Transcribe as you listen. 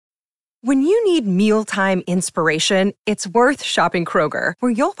When you need mealtime inspiration, it's worth shopping Kroger,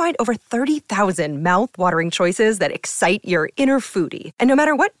 where you'll find over 30,000 mouth-watering choices that excite your inner foodie. And no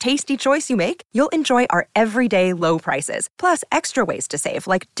matter what tasty choice you make, you'll enjoy our everyday low prices, plus extra ways to save,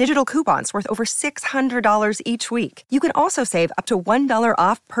 like digital coupons worth over $600 each week. You can also save up to $1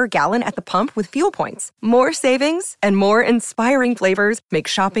 off per gallon at the pump with fuel points. More savings and more inspiring flavors make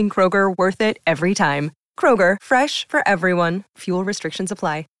shopping Kroger worth it every time. Kroger, fresh for everyone. Fuel restrictions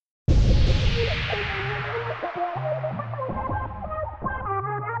apply.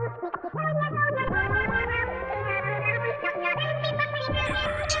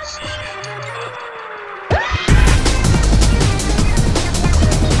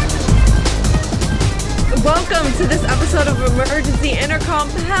 Welcome to this episode of Emergency Intercom.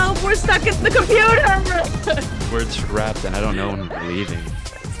 Help, we're stuck in the computer. We're trapped and I don't know when we're leaving.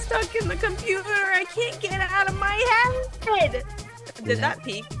 Stuck in the computer. I can't get out of my head. Did that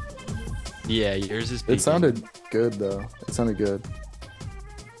peak? Yeah, yours is peaking. It sounded good though. It sounded good.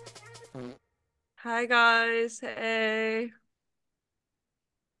 Hi guys. Hey.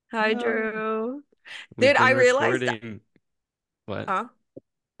 Hi Drew. We've Dude, I been realized recording... What? Huh?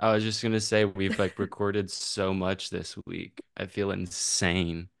 I was just gonna say we've recorded so much this week. I feel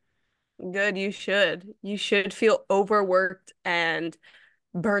insane. Good, you should. You should feel overworked and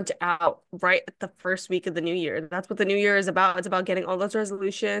burnt out right at the first week of the new year. That's what the new year is about. It's about getting all those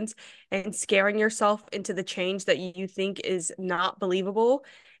resolutions and scaring yourself into the change that you think is not believable,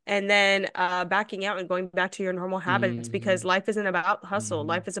 and then backing out and going back to your normal habits because life isn't about hustle.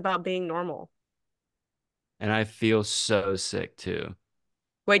 Life is about being normal. And I feel so sick too.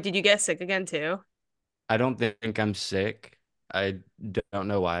 Wait, did you get sick again too? I don't think I'm sick. I don't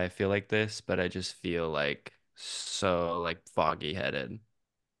know why I feel like this, but I just feel like so foggy headed.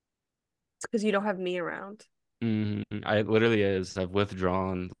 It's because you don't have me around. I literally is. I've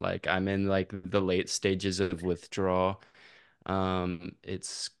withdrawn. I'm in the late stages of withdrawal.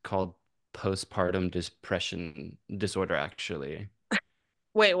 It's called postpartum depression disorder, actually.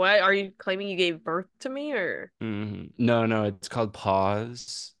 Wait, what? Are you claiming you gave birth to me or? No, no, it's called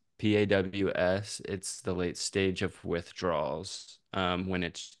pause, PAWS. It's the late stage of withdrawals, when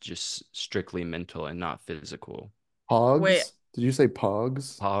it's just strictly mental and not physical. Wait. Pogs? Did you say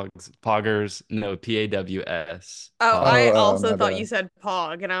pogs? Poggers, no, PAWS, Oh, pause. I also My thought you bad. said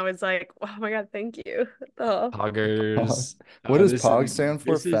pog, and I was like, oh my God, thank you. Oh. Pog. Poggers. What Oh, does pog stand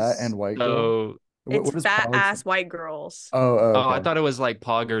for? this Fat is and white girl? so. It's What does fat pog ass stand? white girls. Oh, Oh, I okay. thought it was like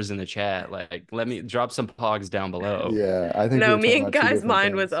poggers in the chat. Let me drop some pogs down below. Yeah, I think we No, were me talking and about two Guy's different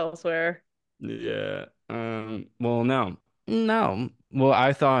mind was things. elsewhere. Yeah. Well, no. No. Well,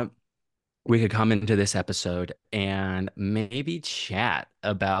 I thought we could come into this episode and maybe chat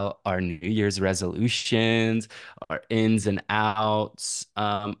about our New Year's resolutions, our ins and outs.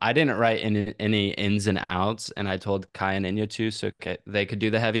 I didn't write any ins and outs, and I told Kai and Inya too, so they could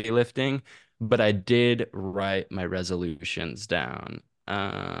do the heavy lifting. But I did write my resolutions down.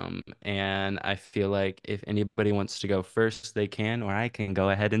 And I feel like if anybody wants to go first, they can, or I can go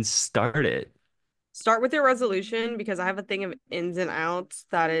ahead and start it. Start with your resolution because I have a thing of ins and outs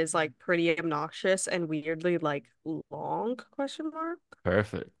that is like pretty obnoxious and weirdly like long question mark.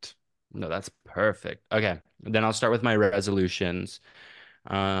 Perfect. No, that's perfect. Okay, then I'll start with my resolutions.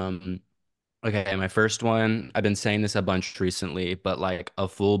 Um, okay, my first one, I've been saying this a bunch recently, but like a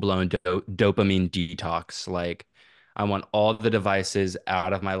full-blown dopamine detox. Like, I want all the devices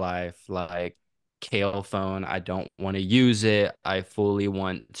out of my life, like Kale phone. I don't want to use it. I fully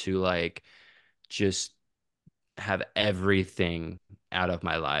want to just have everything out of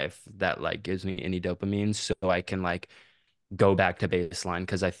my life that gives me any dopamine so I can go back to baseline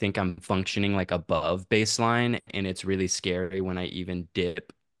because I think I'm functioning above baseline and it's really scary when I even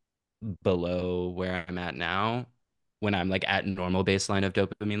dip below where I'm at now when I'm at normal baseline of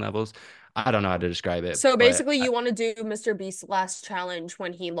dopamine levels. I don't know how to describe it, So but basically, you want to do Mr. Beast's last challenge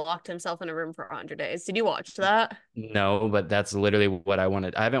when he locked himself in a room for 100 days. Did you watch that? no, but that's literally what I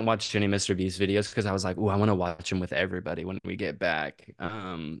wanted. I haven't watched any Mr. Beast videos because I was like, oh, I want to watch him with everybody when we get back.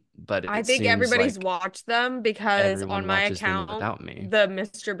 But I it think seems everybody's like watched them because on everyone my watches them account, without me. the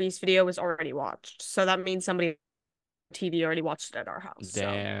Mr. Beast video was already watched. So that means somebody on TV already watched it at our house. So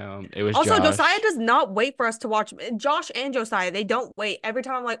Damn, it was also, Josiah Josh. does not wait for us to watch. Josh and Josiah, they don't wait. Every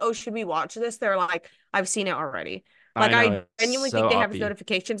time I'm like, oh, should we watch this? They're like, I've seen it already. Like, I I know it's genuinely so think they have his oppy.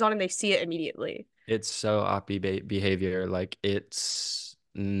 notifications on and they see it immediately. It's so oppy behavior. Like it's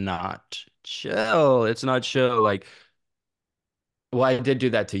not chill. It's not chill. Well, I did do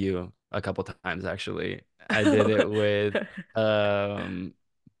that to you a couple times actually. I did it with um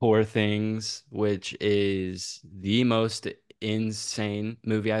Poor Things, which is the most insane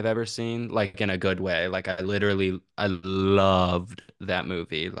movie I've ever seen, like in a good way. Like I loved that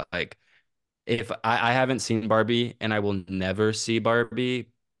movie. Like if I haven't seen Barbie and I will never see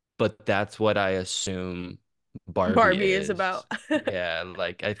Barbie, but that's what I assume Barbie Barbie is is. about. Yeah,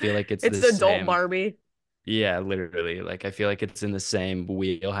 like I feel like it's It's the the adult same. Barbie. Yeah, literally. Like I feel like it's in the same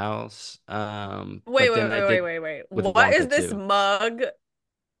wheelhouse. Wait, But wait, then I wait, wait, did wait, wait. with What is Wonka this too. mug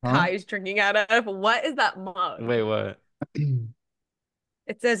Huh? Kai's drinking out of? What is that mug? Wait, what?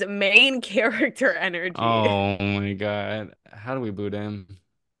 It says main character energy. Oh my God. How do we boot him?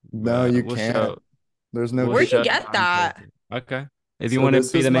 No, But you can't. There's no we'll Where'd you show booting. get that? non-character. Okay. If you So want to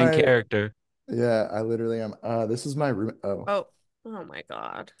this be is the main my, character, yeah, I literally am. This is my room. Oh, Oh, oh my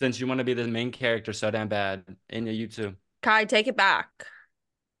God. since you want to be the main character so damn bad, and you too. Kai, take it back.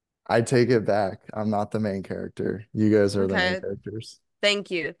 I take it back. I'm not the main character. You guys are the main Okay. characters.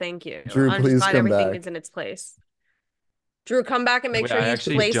 Thank you. Thank you. Drew, I'm just please glad come everything is back. in its place. Drew, come back and make Wait, sure I you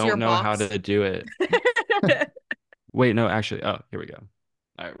actually place your don't know how box. to do it. Wait, no, actually. Oh, here we go.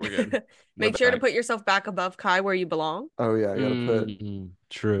 All right, we're good. We're Make sure to back. put yourself back above Kai where you belong. Oh yeah, I gotta put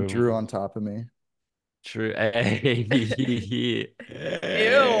True. Drew on top of me. True. Ew.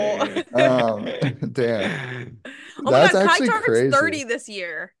 Damn. Oh my That's God, Kai actually turns crazy. 30 this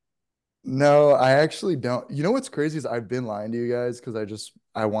year. No, I actually don't. You know what's crazy is I've been lying to you guys because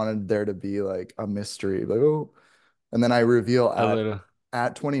I wanted there to be like a mystery, like oh, and then I reveal A little.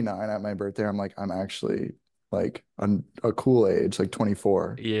 at 29 at my birthday, I'm like I'm actually like a cool age, like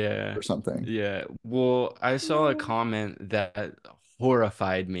 24 Yeah. or something. Yeah. Well, I saw a No. comment that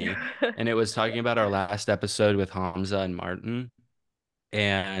horrified me, and it was talking about our last episode with Hamza and Martin.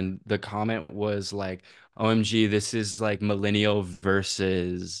 And the comment was like, OMG, this is like millennial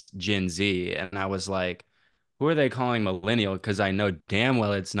versus Gen Z. And I was like, who are they calling millennial? Because I know damn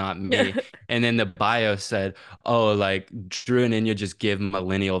well it's not me. And then the bio said, oh, like Drew and Inya just give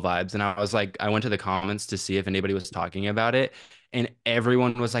millennial vibes. And I was like, I went to the comments to see if anybody was talking about it. And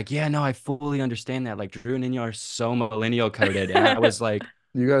everyone was like, yeah, no, I fully understand that. Like Drew and Inya are so millennial coded. And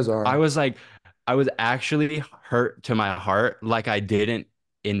You guys I are. was like, I was actually hurt to my heart. Like I didn't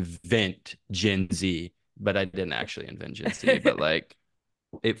invent Gen Z, but I didn't actually invent Gen Z. But like,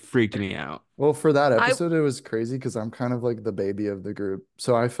 it freaked me out. Well, for that I episode, it was crazy because I'm kind of like the baby of the group.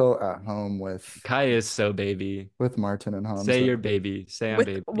 So I felt at home Kai is so baby. with Martin and Say Hamza. your baby. Say I'm with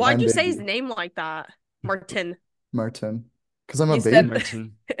why'd baby. I'm you say his baby name like that? Martin. Martin. Because I'm a You baby. said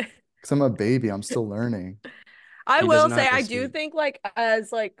Martin. Because I'm a baby. I'm still learning. I He doesn't will know how say to I do speak. think like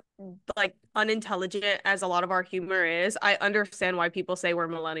as like unintelligent as a lot of our humor is, I understand why people say we're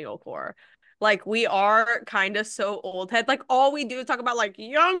millennial core. Like we are kind of so old head. Like all we do is talk about like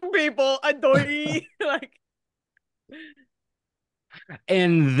young people, adoy. Like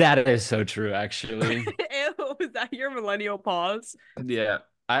And that is so true, actually. ew, is that your millennial pause? Yeah.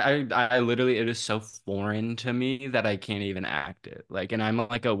 I literally, it is so foreign to me that I can't even act it. Like, and I'm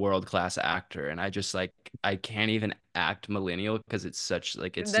like a world-class actor, and I just like, I can't even act millennial because it's such,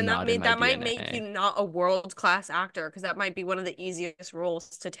 like, it's Then not in my that might make you DNA. not a world-class actor because that might be one of the easiest roles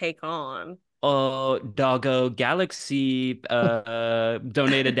to take on. Oh, doggo, Galaxy,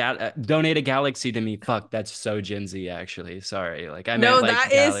 donate a Galaxy to me. Fuck, that's so Gen Z, actually. Sorry. Like, I meant No, like that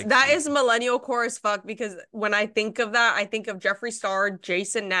Galaxy. is millennial core as fuck because when I think of that, I think of Jeffree Star,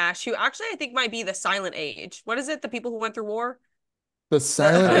 Jason Nash, who actually I think might be the silent age. What is it? The people who went through war? The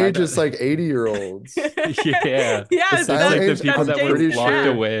silent age is The, like 80-year-olds. yeah. The Yes, It's silent like the age, people that's I'm that were Jason pretty locked Nash.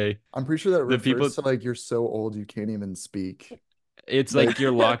 sure, away. I'm pretty sure that The refers people, to like you're so old you can't even speak. it's Like, like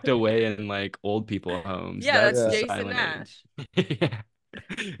you're locked away in like old people homes. Yeah, That's that's the yeah. Jason silent Nash. age. Yeah.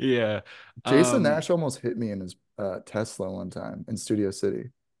 Yeah. Jason Um, Nash almost hit me in his Tesla one time in Studio City.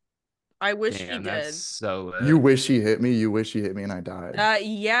 I wish he damn, that's did. so You lit. wish he hit me. You wish he hit me, and I died.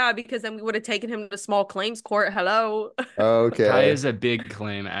 Yeah, because then we would have taken him to small claims court. Hello. Kai Okay. is a big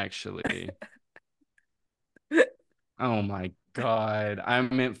claim, actually. Oh my God. I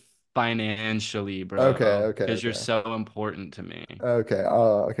meant financially, Okay. bro, Okay. because you're Okay. so important to me. Okay.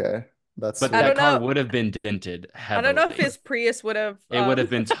 Oh, okay. That's But I that don't sweet. car know. would have been dented I don't know if heavily. his Prius would have It would have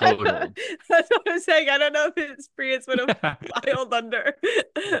been totaled. that's what I'm saying. I don't know if his Prius would have filed under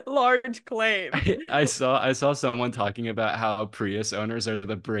large claim. I saw someone talking about how Prius owners are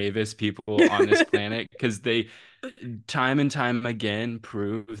the bravest people on this planet because they time and time again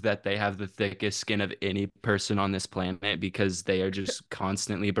prove that they have the thickest skin of any person on this planet because they are just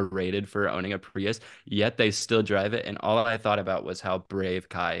constantly berated for owning a Prius, yet they still drive it. And all I thought about was how brave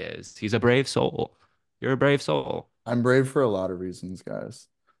Kai is. He's a brave soul. You're a brave soul. I'm brave for a lot of reasons, guys.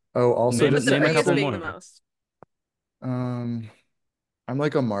 Oh, also Name Name with just the name a a Prius couple couple. being the more. most. Um, I'm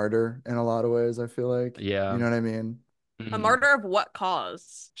like a martyr in a lot of ways, I feel like. You Yeah. know what I mean? A Mhm. martyr of what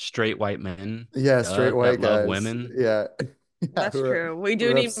cause? Straight white men, Yeah, straight duh, that white love guys. women. Yeah. Yeah, That's true. We who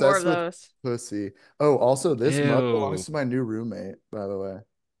do are need more of obsessed with those. pussy. Oh, also this mug belongs Ew. to my new roommate, by the way.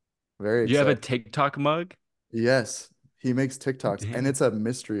 Very You have a excited. TikTok mug? Yes, he makes TikToks and Damn. it's a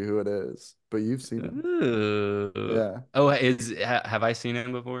mystery who it is, but you've seen him. Ooh. Yeah, Oh, have I seen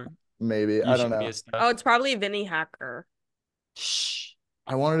him before? maybe. You I don't show me know. his stuff. Oh, it's probably Vinny Hacker. Shh.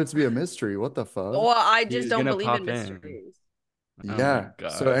 I wanted it to be a mystery. What the fuck? Well, I just He's don't gonna believe in pop in. mysteries. Oh my Yeah.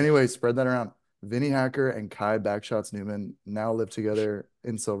 So gosh. anyway, spread that around. Vinny Hacker and Kai Backshots Newman now live together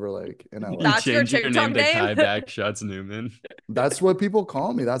in Silver Lake in You LA. That's your change your TikTok name to name? Kai Backshots Newman. That's what people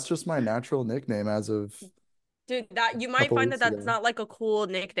call me. That's just my natural nickname as of Dude, that you a might couple find that weeks that's ago. not like a cool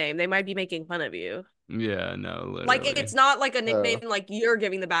nickname. They might be making fun of you. Yeah, no, Like literally. it's not like a nickname Uh, like you're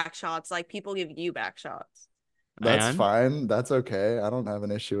giving the back shots, like people give you back shots. that's And fine. That's okay. I don't have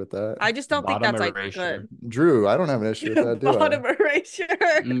an issue with that. I just don't think bottom that's like erasure. good. Drew, I don't have an issue with that, do I? Bottom erasure.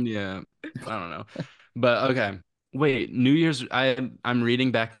 Yeah, I don't know. But okay. Wait, New Year's I'm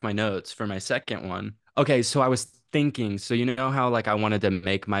reading back my notes for my second one. Okay, so I was thinking, so you know how like I wanted to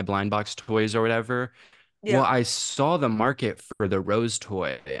make my blind box toys or whatever? Well, Yeah. I saw the market for the rose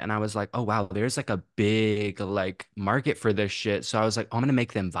toy and I was like, "Oh wow, there's like a big like market for this shit." So I was like, "Oh, I'm gonna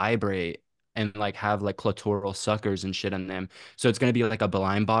make them vibrate and like have like clitoral suckers and shit on them." So it's gonna be like a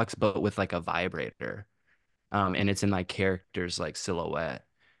blind box but with like a vibrator. And it's in like characters like silhouette.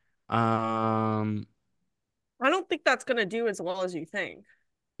 Um, I don't think that's gonna do as well as you think.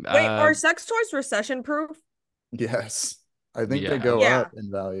 Wait, uh, are sex toys recession proof? Yes. I think they yeah. go up Yeah.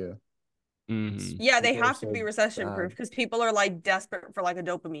 in value. Hmm. Yeah, they People are have to so be recession proof bad. because people are like desperate for like a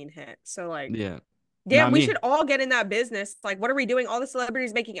dopamine hit. So like Yeah. damn, Not we should me. all get in that business. Like, what are we doing? All the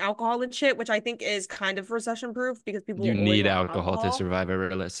celebrities making alcohol and shit, which I think is kind of recession proof because people will You always need want alcohol to alcohol. survive a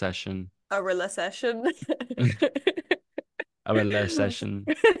recession. A recession. A recession.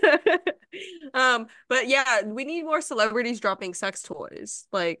 But yeah, we need more celebrities dropping sex toys.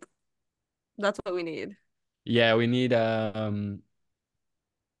 Like, that's what we need. Yeah, we need Drew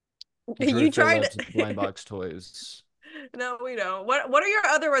You tried Phillips blind box toys. No, we don't. What are your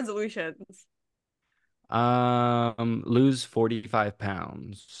other resolutions? Lose 45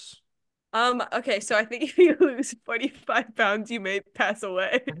 pounds. Okay, so I think if you lose 45 pounds, you may pass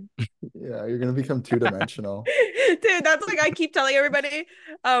away. Yeah, you're gonna become two-dimensional. Dude, that's like I keep telling everybody.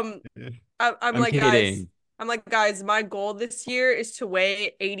 Um, I'm I'm like, guys, kidding. my goal this year is to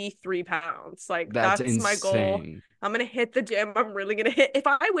weigh 83 pounds. Like, That's that's my goal. insane. I'm gonna hit the gym. I'm really gonna hit. If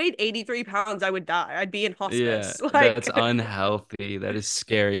I weighed 83 pounds, I would die. I'd be in Yeah, hospice. that's Like, unhealthy. That is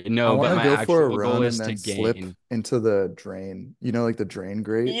scary. I No, want but to my go for a actual goal run is and to then slip gain. into the drain. You know, like the drain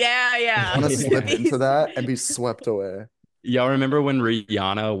grate. yeah, I yeah. want to slip Yeah. into These, that and be swept away. Y'all remember when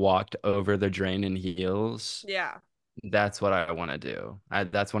Rihanna walked over the drain in heels? yeah. That's what I want to do.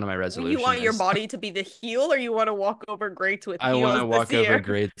 That's one of my You resolution want your is body to be the heel, or you want to walk over grates with I want heels to this walk over year?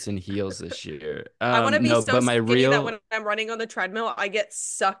 grades in heels this year. I want to be No, so but my skinny that when real I'm running on the treadmill, I get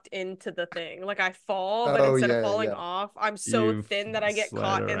sucked into the thing. Like I fall, but Oh instead of yeah, falling yeah. off, I'm so you thin that I get slide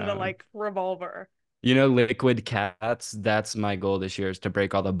caught in the around. like revolver. You know, liquid cats, that's my goal this year is to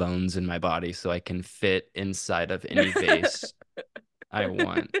break all the bones in my body so I can fit inside of any vase I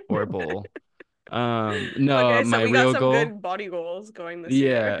want or bowl. No, Okay, so my we got real some goal, good body goals going this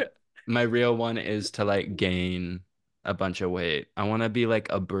yeah, year. my real one is to like gain a bunch of weight. I want to be like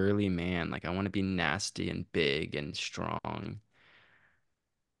a burly man. Like I want to be nasty and big and strong.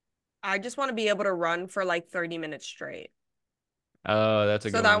 I just want to be able to run for like 30 minutes straight. Oh, that's a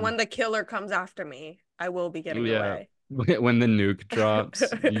So good that one. when the killer comes after me, I will be getting Yeah. away. When the nuke drops,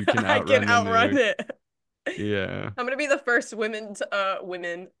 you can I can outrun the outrun nuke. it. Yeah. I'm gonna be the first women. I'm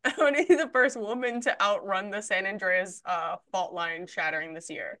gonna be the first woman to outrun the San Andreas fault line shattering this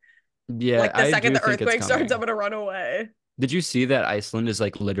year. Yeah, Like the I second do the think it's earthquake starts, I'm coming. gonna run away. Did you see that Iceland is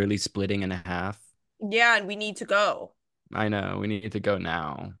like literally splitting in half? Yeah, and we need to go. I know. We need to go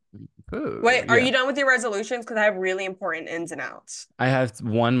now. Ooh, Wait, are yeah. you done with your resolutions? Because I have really important ins and outs. I have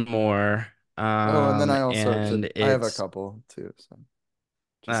one more. Oh, and then I also And I have a it's couple too. So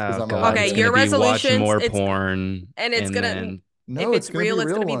just because oh I'm a God, Okay, it's liar. gonna your be watch resolutions, more porn it's and gonna then if No, it's it's gonna be real,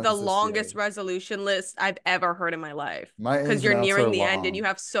 it's real gonna be the ones this year. longest resolution list I've ever heard in my life. My Because ins and you're outs nearing are the end and you long.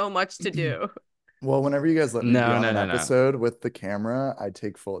 have so much to do. Well, whenever you guys let me be no, on no, an no, no. episode with the camera, I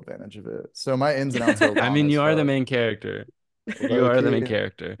take full advantage of it. So my ins and outs are I long mean, as you are the fuck. main character. You Low are the main key.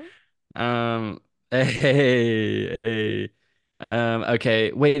 character. Um, hey.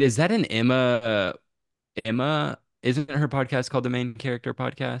 Okay. Wait, is that an Emma? Emma, isn't her podcast called the Main Character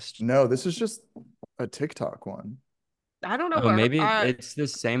Podcast? No, this is just a TikTok one. I don't know Oh, what maybe it's the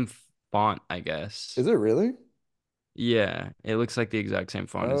same font, I guess. Is it really? Yeah, it looks like the exact same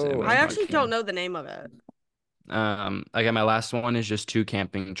font as Oh, I Amazon actually don't King. know the name of it. Like my last one is just two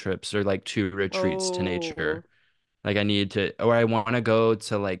camping trips or like two retreats to Oh, nature. Like I need to, or I want to go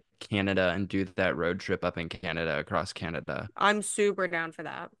to like Canada and do that road trip up in Canada, across Canada. I'm super down for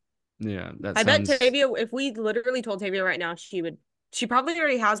that. Yeah, that I bet sounds, Tavia, if we literally told Tavia right now, she probably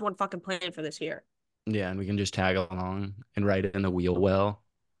already has one fucking plan for this year. yeah, and we can just tag along and ride it in the wheel well.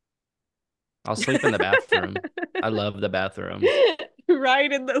 I'll sleep in the bathroom. I love the bathroom.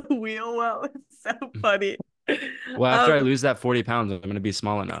 Right in the wheel well. It's so funny. Well, after I Um, lose that 40 pounds, I'm gonna be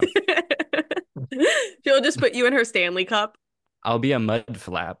small enough. she'll just put you in her Stanley Cup. I'll be a mud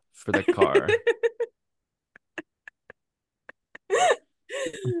flap for the car.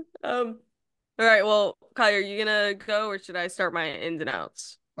 Um, all right, well, Kai, are you gonna go or should I start my ins and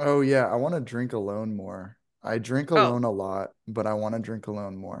outs? oh yeah, I want to drink alone more. I drink Oh, alone a lot, but I want to drink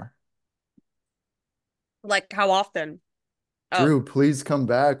alone more. like how often? Oh, Drew, please come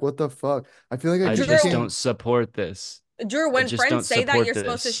back. What the fuck? I feel like I I keep just don't Drew, drinking. support this. Drew, I when just friends don't say that, support you're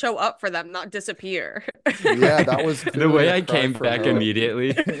supposed to this. show up for them, not disappear. Yeah, that was The clearly way a I cry came for back help.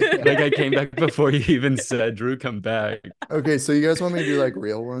 immediately, Yeah. like I came back before you even said, Drew, come back. Okay, so you guys want me to do like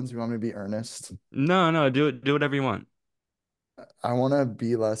real ones? You want me to be earnest? No, no, do it, do whatever you want. I want to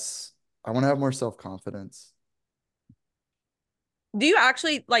be less, I want to have more self-confidence. Do you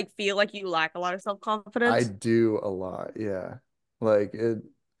actually like feel like you lack a lot of I self-confidence? do a lot, yeah. Like it,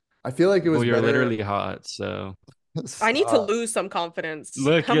 I feel like it Well, was you're better. literally hot, so I need to Stop. lose some confidence.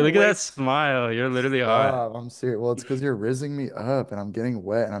 look, you I'm look at way that smile. You're literally hot. Stop. I'm serious. Well, it's because you're rizzing me up and I'm getting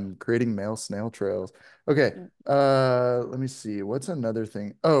wet and I'm creating male snail trails. Okay. Let me see. What's another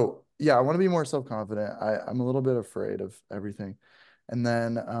thing? Oh, yeah, I want to be more self-confident. I'm a little bit afraid of everything. And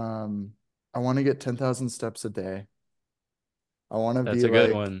then I want to get 10,000 steps a day. I want to That's be a good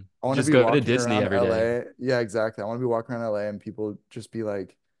like one. I want to Just be go to walking Disney around every day. LA. Yeah, exactly. I want to be walking around LA and people just be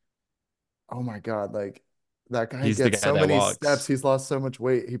like, "Oh my God, like that guy He's the gets guy so that many steps. walks. He's lost so much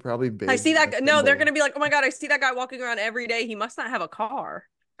weight. He probably I bathes see in a that. No, they're thimble." gonna be like, oh my God, I see that guy walking around every day. He must not have a car.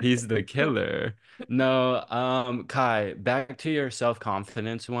 He's the killer. No, Kai, back to your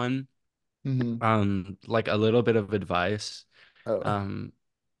self-confidence one. Hmm. Like a little bit of advice, Oh, um,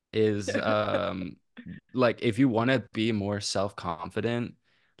 is like if you want to be more self-confident,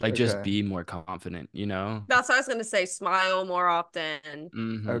 like just okay. be more confident, you know? That's what I was gonna say. Smile more often.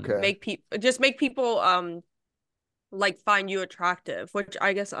 Mm-hmm. Okay. Make people like find you attractive, which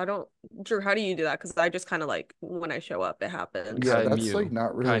I guess I don't. Drew, how do you do that? Because I just kind of like when I show up, it happens. Yeah, Kai that's like Mew.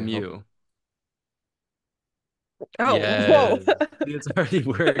 not Kai really helpful. Mew. Oh, whoa. Yes. It's already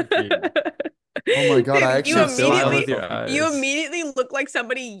working. Oh my God, I Dude, actually failed Smile with your myself now. you eyes. immediately look like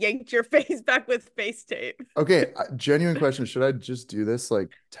somebody yanked your face back with face tape. Okay, genuine question. Should I just do this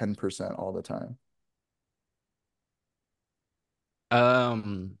like 10% all the time?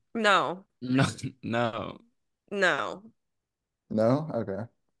 Um, No, no, no, no. No? Okay.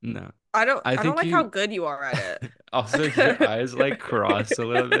 no. I I don't think like how you good you are at also your it. eyes like cross a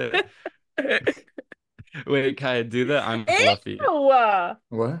little bit. Wait, Kai, do the I'm fluffy. Ew.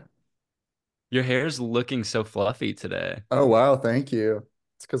 What? Your hair's looking so fluffy today. Oh wow, thank you.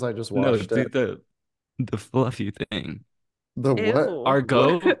 It's because I just No, washed do it. the fluffy thing. The what? Ew. Our What?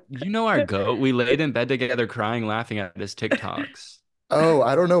 goat, you know our goat. We laid in bed together crying, laughing at his TikToks. Oh,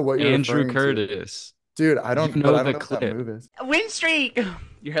 I don't know what you're Andrew referring to. Curtis. Dude, You but know I don't the know what that clip. move is. Win streak.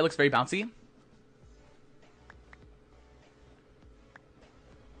 Your hair looks very bouncy.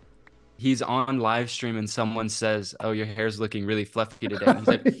 He's on live stream and someone says, "Oh, your hair's looking really fluffy today." And he's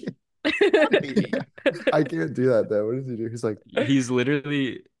like, I can't do that though. What does he do? He's like, he's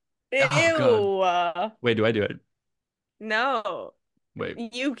literally, oh God. Ew. Wait, do I do it? No, Wait.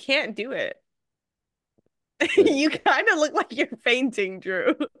 you can't do it. wait. You kind of look like you're fainting,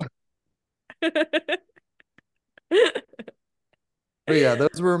 Drew. But yeah,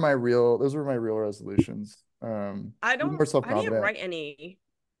 those were my real resolutions. Be more I didn't self-confident. write any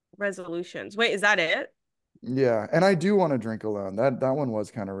resolutions. Wait, is that it? Yeah, and I do want to drink alone. That one was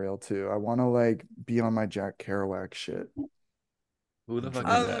kind of real too. I want to like be on my Jack Kerouac shit Who the and fuck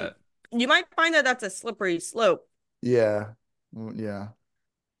is drink. Um, that? you might find that that's a slippery slope. Yeah. Yeah.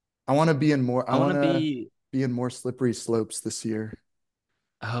 I want to be in more I I want want to to be. be in more slippery slopes this year.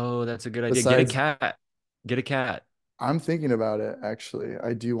 Oh, that's a good idea. Get a Besides, cat. Get a cat. I'm thinking about it actually.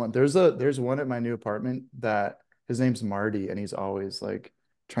 I do want there's one at my new apartment that his name's Marty and he's always like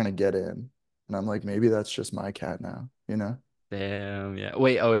trying to get in. And I'm like, maybe that's just my cat now, you know? Damn, yeah.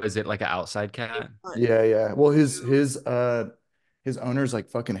 Wait, oh, is it like an outside cat? Yeah, yeah. Well, his owners like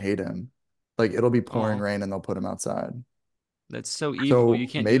fucking hate him. Like it'll be pouring Oh, rain and they'll put him outside. That's so evil. You So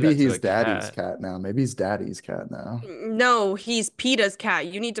can't do maybe that to a he's daddy's cat. cat now. Maybe he's daddy's cat now. No, he's PETA's cat.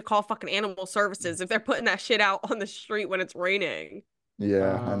 You need to call fucking animal services if they're putting that shit out on the street when it's raining.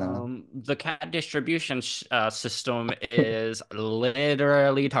 Yeah, I know. The cat distribution system is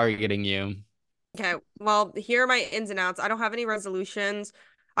literally targeting you. Okay, well, here are my ins and outs. I don't have any resolutions.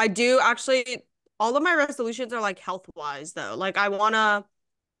 I do actually, all of my resolutions are like health wise though. Like I wanna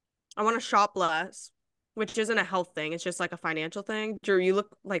shop less, which isn't a health thing. It's just like a financial thing. Drew, you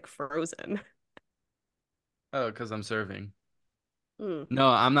look like frozen. Oh, because I'm serving. Hmm. No,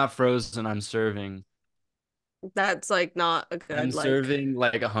 I'm not frozen. I'm serving. That's like not a I'm good like serving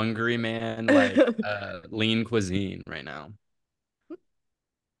like a hungry man, like lean cuisine right now.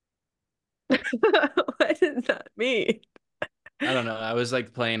 what does that mean? I don't know. I was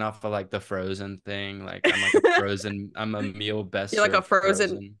like playing off of like the frozen thing. Like I'm like a frozen, I'm a meal best You're like a served frozen.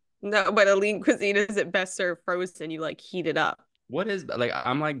 frozen. No, but a lean cuisine isn't best served frozen. You like heat it up. What is like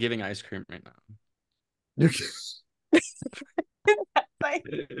I'm like giving ice cream right Like,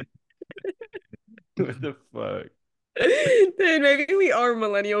 now. What the fuck? dude, maybe we are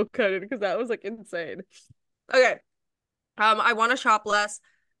millennial coded because that was like insane. Okay. I want to shop less.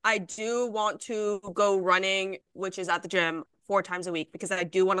 I do want to go running, which is at the gym 4 times a week because I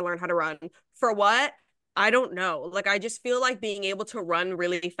do want to learn how to run. For what? I don't know. Like I just feel like being able to run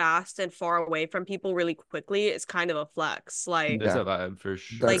really fast and far away from people really quickly is kind of a flex. There's Yeah, a vibe for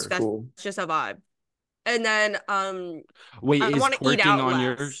that's Like sure. that's cool. just a vibe. And then Wait, I is want to eat twerking out on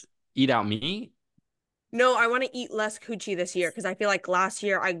yours less. eat out meat? No, I want to eat less coochie this year because I feel like last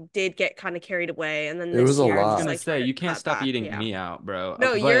year I did get kind of carried away, and then It was this a year I I'm was just lot. gonna like say trying to you can't cut stop back. eating Yeah. me out, bro.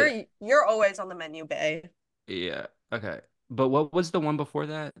 No, But you're always on the menu, babe. yeah, okay. But what was the one before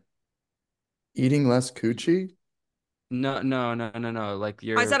that? Eating less coochie? No, no, no, no, no. Like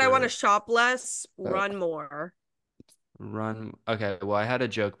I said I want to your shop less, Oh. run more. run. Okay, well, I had a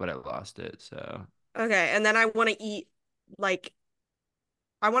joke, but I lost it. So Okay, and then I want to eat like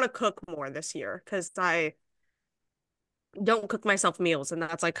I want to cook more this year because I don't cook myself meals, and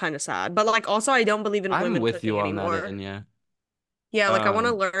that's like kind of sad. But like also I don't believe in I'm women with you cooking on that, anymore. and yeah. Yeah, like I want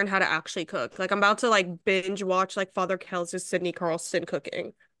to Um, learn how to actually cook. Like I'm about to like binge watch like Father Kells' Sydney Carlson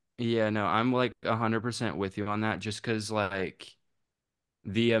cooking. yeah, no, I'm like 100% with you on that. Just because like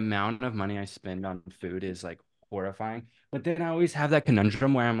the amount of money I spend on food is like horrifying. But then I always have that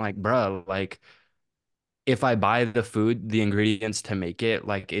conundrum where I'm like, bruh, like if I buy the food, the ingredients to make it,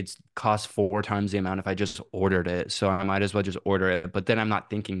 like it's cost 4 times the amount if I just ordered it. So I might as well just order it. But then I'm not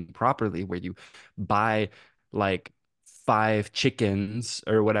thinking properly where you buy like 5 chickens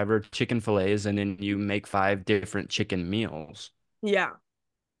or whatever, chicken fillets, and then you make 5 different chicken meals. Yeah.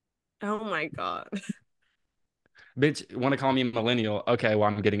 Oh my God. Bitch, want to call me millennial? Okay, well,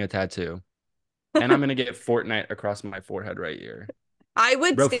 I'm getting a tattoo. And I'm gonna get Fortnite across my forehead right here. I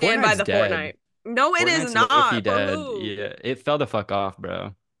would Bro, stand by Fortnite's the dead. Fortnite. No, it is Fortnite's low-key not. For dead. who? Yeah, it fell the fuck off,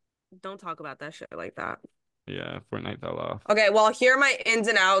 bro. Don't talk about that shit like that. Yeah, Fortnite fell off. Okay, well, here are my ins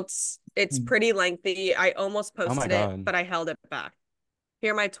and outs. It's Hmm. pretty lengthy. I almost Oh my posted it, God. but I held it back.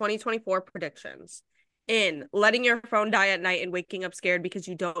 Here are my 2024 predictions. In letting your phone die at night and waking up scared because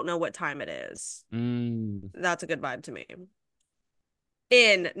you don't know what time it is. Mm. That's a good vibe to me.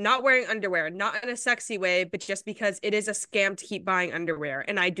 In not wearing underwear, not in a sexy way, but just because it is a scam to keep buying underwear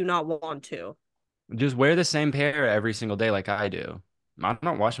and I do not want to. Just wear the same pair every single day like I do. I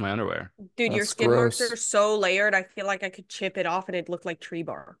don't wash my underwear. Dude, your That's skin marks are gross. so layered. I feel like I could chip it off and it'd look like tree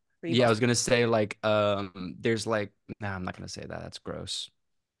Yeah, I bark. was gonna say like there's like nah, I'm not gonna say that. That's gross.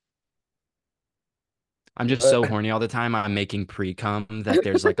 I'm just What? so horny all the time. I'm making pre-cum that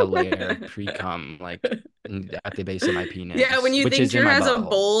there's like a layer of pre-cum like at the base of my Yeah, when penis, you which think is in your my has a butthole.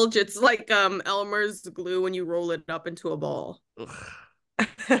 bulge, it's like Elmer's glue when you roll it up into a ball. Ugh.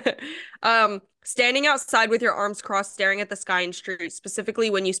 Standing outside with your arms crossed, staring at the sky and street, specifically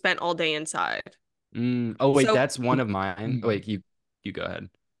when you spent all day inside. Oh wait, So that's one of mine. Wait, you go ahead.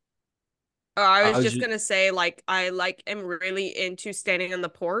 I I was was just just, gonna say, like, I like am really into standing on the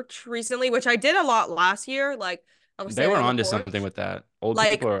porch recently, which I did a lot last year. Like, I was they standing were on the onto something porch. with that. Old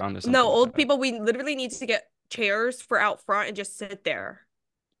Like, people are onto no, something with old that. people, we literally need to get chairs for out front and just sit there.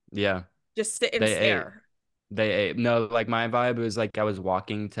 Yeah, Just sit and they ate. stare. They ate. No, like my vibe was like I was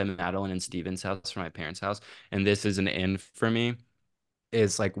walking to Madeline and Steven's house from my parents' house, and this is an in for me.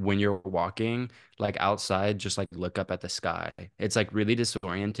 Is like when you're walking like outside, just like look up at the sky. It's like really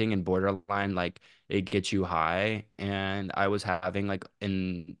disorienting and borderline like it gets you high. And I was having like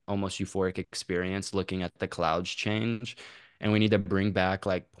an almost euphoric experience looking at the clouds change. And we need to bring back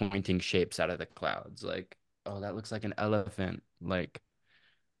like pointing shapes out of the clouds. Like, oh, that looks like an elephant. Like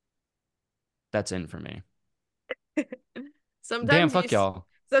that's in for me. Damn, Sometimes fuck y'all.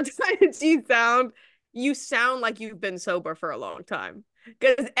 sometimes you sound like you've been sober for a long time.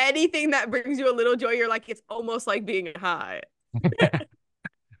 Because anything that brings you a little joy, you're like, it's almost like being high.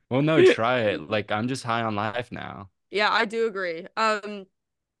 Well, no, try it. Like I'm just high on life now. Yeah, I do agree.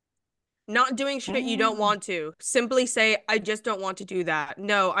 Not doing shit you don't want to. Simply say, I just don't want to do that.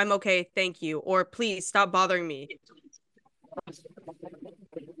 No, I'm okay, thank you. Or please stop bothering me.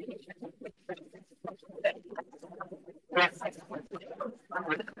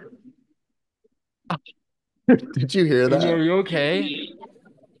 Did you hear Anya, that? are you okay?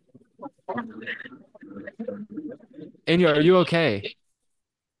 Anya, are you okay?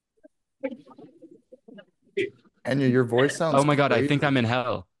 Anya, your voice sounds Oh my God, I think I'm crazy. in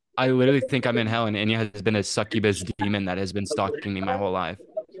hell. I literally think I'm in hell, and Anya has been a succubus demon that has been stalking me my whole life.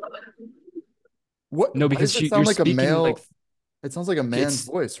 What? No, Why because does it you're sound like a speaking like male? It sounds like a man's it's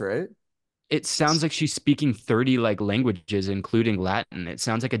voice, right? it sounds like she's speaking 30 like languages, including Latin. It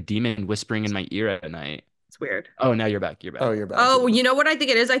sounds like a demon whispering in my ear at night. It's weird. Oh, now you're back. You're Oh, back. you're back. You're Oh, back. you know what I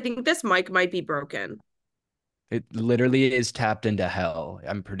think it is? I think this mic might be broken. It literally is tapped into hell.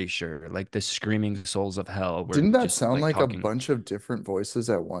 I'm pretty sure. Like the screaming souls of hell were Didn't that just sound like like a talking. bunch of different voices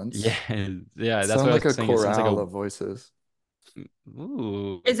at Yeah, once? yeah. That's Sound what I like was a saying. It sounds like chorale a of voices.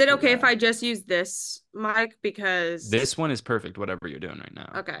 ooh. Is it okay if Yeah. I just use this mic? Because This one is perfect. Whatever you're doing right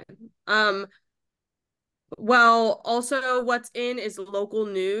now. okay. Um, well, also what's in is local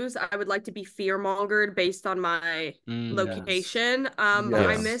news. I would like to be fear mongered based on my Yes. location. But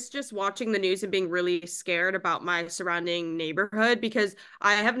I Yeah. Yes. miss just watching the news and being really scared about my surrounding neighborhood because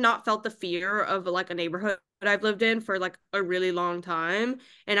I have not felt the fear of like a neighborhood I've lived in for like a really long time.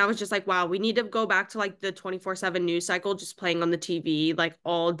 And I was just like, wow, we need to go back to like the 24/7 news cycle just playing on the TV like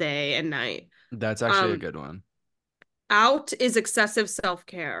all day and night. That's actually a Um, good one. out is excessive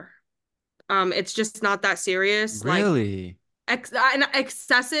self-care. It's just not that serious. Like Really?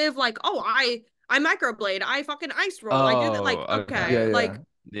 excessive, like, oh, I microblade, I fucking ice roll, I do that. Like, Oh, okay, Yeah, okay. yeah. like,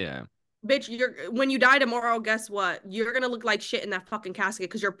 Yeah. bitch, you're when you die tomorrow, guess what? You're gonna look like shit in that fucking casket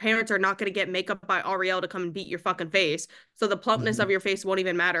because your parents are not gonna get makeup by Ariel to come and beat your fucking face. So the plumpness of your face won't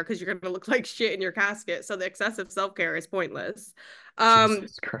even matter because you're gonna look like shit in your casket. So the excessive self-care is pointless. Um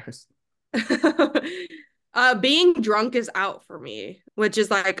Jesus Christ. being drunk is out for me, which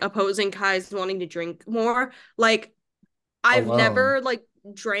is like opposing Kai's wanting to drink more. Like I've Alone. never like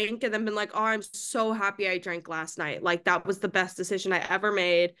drank and then been like, oh, I'm so happy I drank last night. Like that was the best decision I ever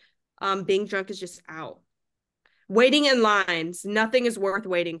made. Being drunk is just out. Waiting in lines, nothing is worth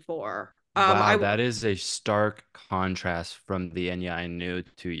waiting for. Wow, I that is a stark contrast from the Enya I knew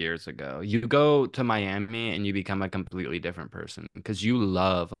 2 years ago. You go to Miami and you become a completely different person because you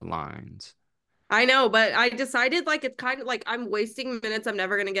love lines. I know, but I decided like it's kind of like I'm wasting minutes I'm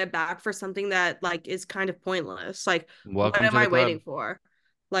never gonna get back for something that like is kind of pointless. Like, what Welcome am to I the waiting club. for?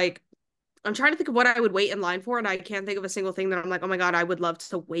 Like, I'm trying to think of what I would wait in line for, and I can't think of a single thing that I'm like, oh my God, I would love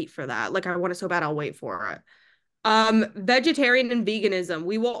to wait for that. Like, I want it so bad, I'll wait for it. Vegetarian and veganism.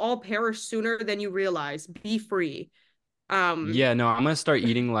 We will all perish sooner than you realize. Be free. Um, Yeah, no, I'm gonna start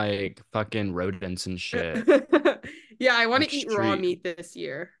eating like fucking rodents and shit. yeah, I want Like to eat raw street, meat this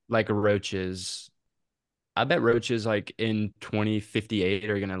year. like roaches. I bet roaches like in 2058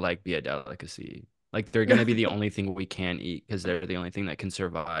 are gonna like be a delicacy. Like they're gonna be the only thing we can eat because they're the only thing that can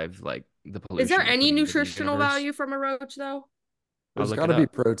survive like the Is there pollution we're any putting into the nutritional universe. value from a roach, though? I'll There's look got it to be up.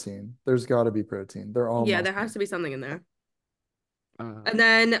 protein. There's got to be protein. They're all Yeah, there has muscle. to be something in there. Uh, And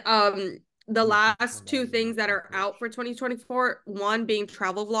then the nutritional last two value things of that are out cockroach. for 2024, one being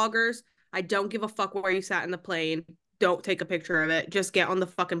travel vloggers. I don't give a fuck where you sat in the plane. Don't take a picture of it. Just get on the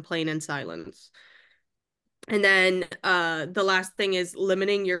fucking plane in silence. And then the last thing is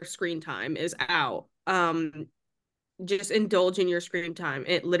limiting your screen time is out. Just indulge in your screen time.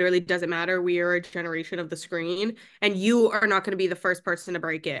 It literally doesn't matter. We are a generation of the screen, and you are not going to be the first person to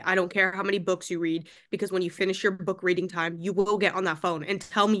break it. I don't care how many books you read, because when you finish your book reading time, you will get on that phone and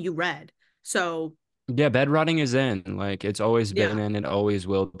tell me you read. So, Yeah, bed rotting is in. Like it's always been yeah. in, it always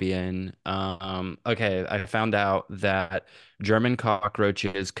will be in. Okay, I found out that German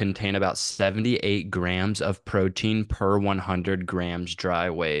cockroaches contain about 78 grams of protein per 100 grams dry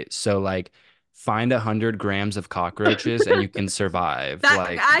weight. So like find 100 grams of cockroaches and you can survive. That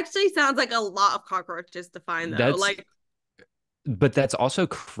Like actually sounds like a lot of cockroaches to find, though. that's Like, but that's also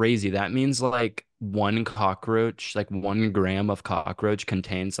crazy. That means like one cockroach, like 1 gram of cockroach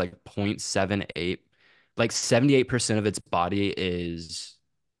contains like 0.78, like 78% of its body is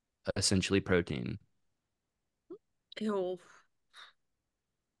essentially protein. ew.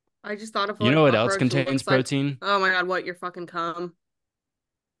 I just thought of You what a know what else cockroach contains looks like. protein? Oh my God, what? Your fucking cum.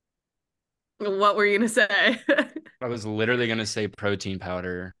 What were you gonna say? I was literally gonna say protein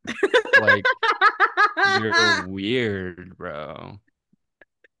powder. Like, you're weird, bro.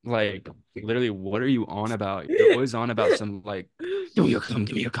 Like, literally, what are you on about? You're always on about some like, give me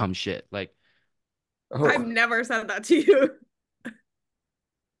your cum shit. Like, I've Oh, never said that to you.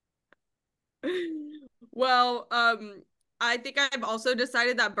 Well, I think I've also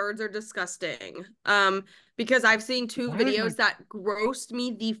decided that birds are disgusting. Because I've seen two why are my videos that grossed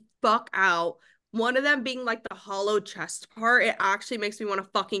me the fuck out. One of them being like the hollow chest part. It actually makes me want to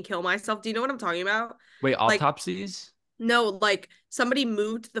fucking kill myself. Do you know what I'm talking about? wait, Like, autopsies? no, like somebody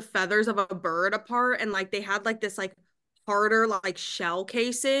moved the feathers of a bird apart and like they had like this like harder like shell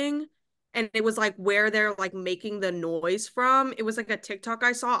casing and it was like where they're like making the noise from. It was like a TikTok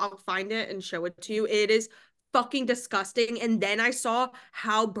I saw. I'll find it and show it to you. It is fucking disgusting. And then I saw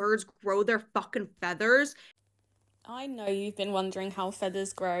how birds grow their fucking feathers. I know you've been wondering how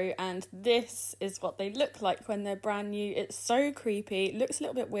feathers grow, and this is what they look like when they're brand new. It's so creepy. It looks a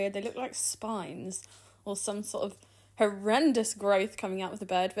little bit weird. They look like spines or some sort of horrendous growth coming out of the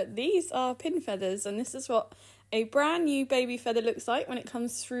bird, but these are pin feathers, and this is what a brand new baby feather looks like when it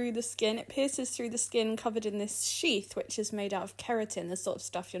comes through the skin. It pierces through the skin covered in this sheath, which is made out of keratin, the sort of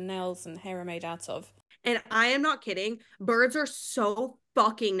stuff your nails and hair are made out of. And I am not kidding. Birds are so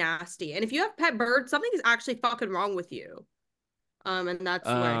fucking nasty. And if you have pet birds, something is actually fucking wrong with you. And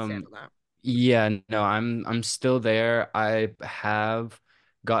that's where I stand Um, on that. yeah, no, I'm still there. I have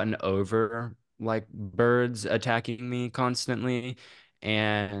gotten over like birds attacking me constantly,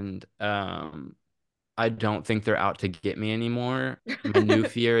 and I don't think they're out to get me anymore. My new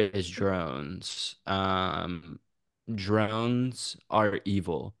fear is drones. Drones are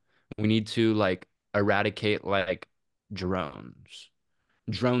evil. We need to like eradicate like drones.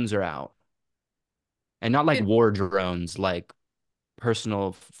 Drones are out. And not like Dude, war drones, like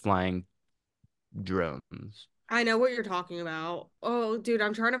personal flying drones. I know what you're talking about. Oh, dude,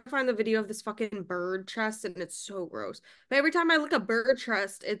 I'm trying to find the video of this fucking bird chest and it's so gross. But every time I look at bird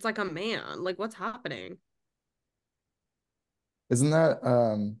chest, it's like a man. Like, what's happening? isn't that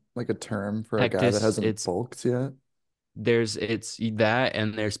like a term for a guy that Pectus, hasn't it's bulked yet? it's that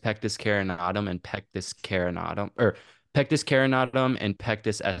and there's pectus carinatum and pectus carinatum or pectus carinatum and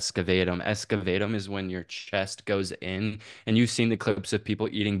pectus excavatum. Excavatum is when your chest goes in and you've seen the clips of people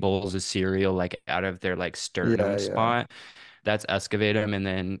eating bowls of cereal like out of their like Yeah, sternum yeah. spot. That's excavatum, and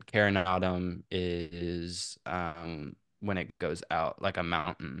then carinatum is when it goes out like a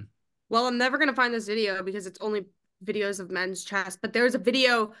mountain. Well, I'm never gonna find this video because it's only videos of men's chest, but there's a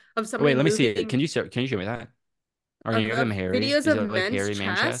video of Oh, somebody wait, let me see it. moving Can you show me that? Are any of them hairy? videos Is of it like men's hairy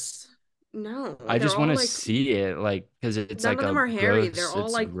man chest? chest. No, I they're just want all to like see it, like, because it's none like of them a are hairy. They're gross. all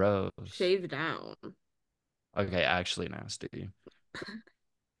It's like gross. shaved down. Okay, actually nasty.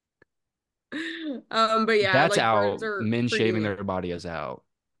 But yeah, That's like birds out. are Men freaking shaving me. their body is out.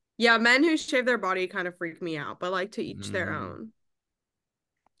 Yeah, men who shave their body kind of freak me out, but like to each their Mm. own.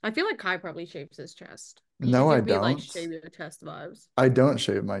 I feel like Kai probably shaves his chest. You No, I give me like don't. shave your chest vibes. I don't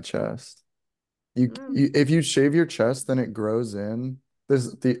shave my chest. You if you shave your chest, then it grows in.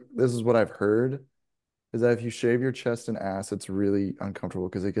 This is what I've heard is that if you shave your chest and ass, it's really uncomfortable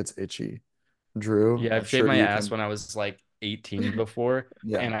because it gets itchy. Drew, Yeah, I'm I've shaved sure my you ass can. when I was like 18 before,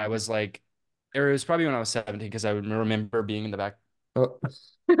 Yeah. and I was like, or it was probably when I was 17 because I remember being in the back. Oh,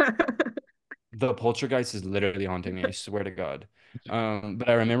 The poltergeist is literally haunting me. I swear to God. But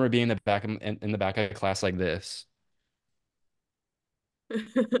I remember being in the back in the back of class like this.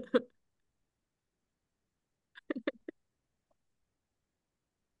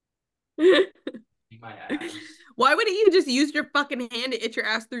 My ass. Why wouldn't you just use your fucking hand to itch your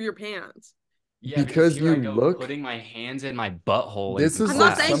ass through your pants? Yeah, because because here you I go look, putting my hands in my butthole this in is I'm like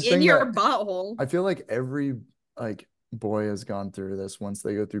not saying class. in something your that butthole. I feel like every like boy has gone through this once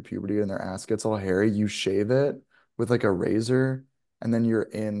they go through puberty and their ass gets all hairy. You shave it with like a razor, and then you're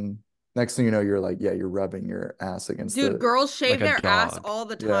in. Next thing you know, you're like, yeah, you're rubbing your ass against Dude, the, girls Like shave a their ass dog. all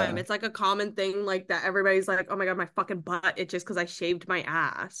the time. yeah. It's like a common thing, like that everybody's like, oh my God, my fucking butt itches because I shaved my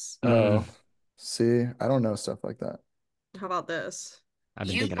ass. Mm, Oh, see, I don't know stuff like that. How about this? I've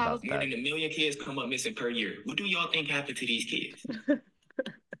been You thinking cause about more that. than 1 million kids come up missing per year. What do y'all think happened to these kids?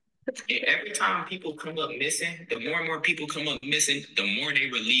 And every time people come up missing, the more and more people come up missing, the more they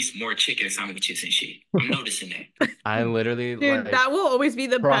release more chicken sandwiches and shit. I'm noticing that. I literally Dude, like that will always be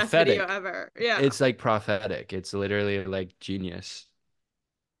the best video prophetic. ever. Yeah. It's like prophetic. It's literally like genius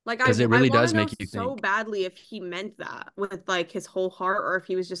Like because it I really want to does know make you so think. badly if he meant that with like his whole heart or if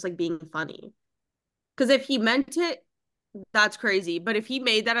he was just like being funny. Because if he meant it, that's crazy. But if he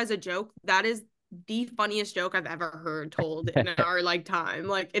made that as a joke, that is the funniest joke I've ever heard told in our like time.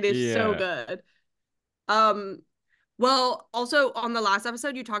 Like it is so Yeah. good. Um, Well, also on the last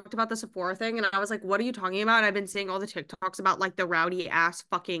episode, you talked about the Sephora thing, and I was like, what are you talking about? And I've been seeing all the TikToks about like the rowdy ass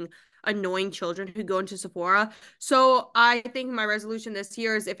fucking annoying children who go into Sephora. So I think my resolution this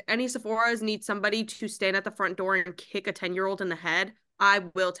year is if any Sephoras need somebody to stand at the front door and kick a 10-year-old in the head, I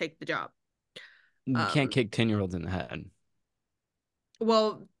will take the job. You can't Um, kick 10-year-olds in the head.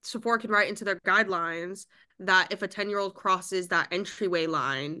 well, Sephora can write into their guidelines that if a 10-year-old crosses that entryway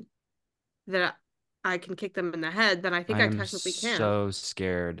line, that I can kick them in the head, then I think I I am technically can. so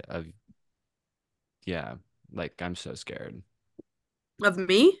scared of, yeah, like I'm so scared. Of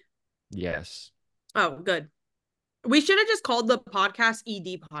me? Yes. Oh, good. We should have just called the podcast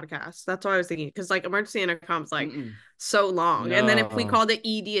ED podcast. That's what I was thinking. Because like emergency intercom's like Mm-mm. so long. And then if we No. called it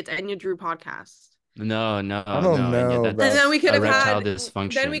ED, it's Enya Drew podcast. No, no, I don't no. And yeah, know And about then that's we could have that. erectile had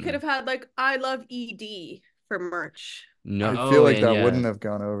dysfunction. like I love ED for merch. I feel No, like and that yeah, wouldn't have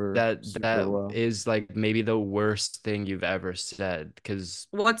gone over that super well. is like maybe the worst thing you've ever said because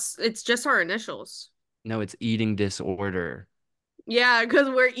It's just our initials. no, it's eating disorder. Yeah, because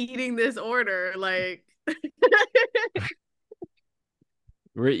we're eating this order. Like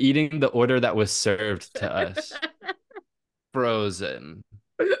We're eating the order that was served to us, frozen.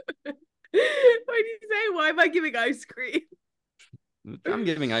 Why do you say why am I giving ice cream? I'm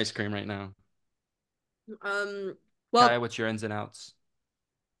giving ice cream right now. Um Kai, well what's your ins and outs?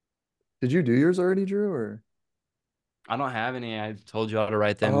 Did you do yours already, Drew? Or I don't have any. I told you how to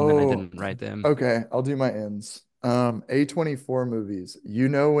write them and then I oh, didn't write them. okay. I'll do my ends. A24 movies. You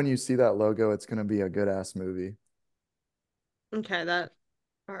know when you see that logo, it's gonna be a good ass movie. okay, that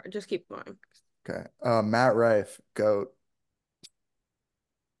all right, just keep going. Okay. Matt Rife, GOAT.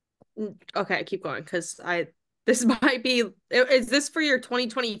 Okay, keep going because I this might be is this for your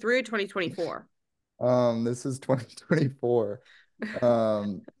 2023 or 2024? This is 2024.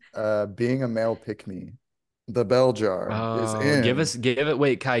 Um, being a male pick me. The bell jar is Oh, in.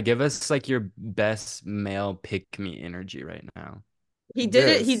 wait, Kai, give us like your best male pick me energy right now. He did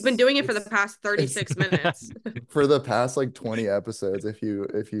it. He's been This. doing it for the past It's 36 minutes. for the past like 20 episodes, if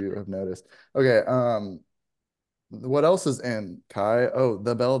you have noticed. Okay, what else is in, Kai? Oh,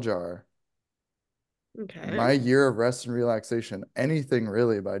 the bell jar. Okay. My Year of Rest and Relaxation. Anything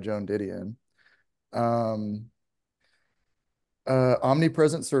really by Joan Didion. Um,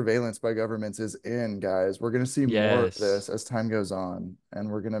 omnipresent surveillance by governments is in, guys. We're going to see more of Yes. this as time goes on, and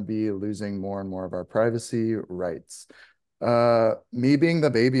we're going to be losing more and more of our privacy rights. Me being the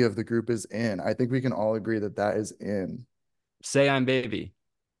baby of the group is in. I think we can all agree that that is in. Say I'm baby.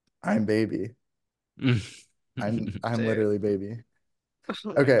 I'm baby. I'm Say literally baby. Oh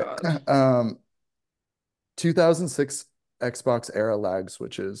my Okay. God. 2006 Xbox era lag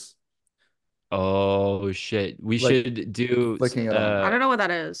switches, Oh shit. We like should do flicking it on. I don't know what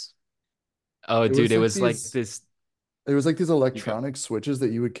that is. oh It dude, was it like was like these this. There was like these You go. electronic switches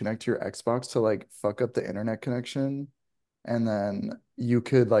that you would connect to your Xbox to like fuck up the internet connection. And then you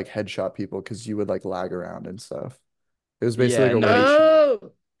could like headshot people because you would like lag around and stuff. It was basically Yeah, like a no, way it, cheat.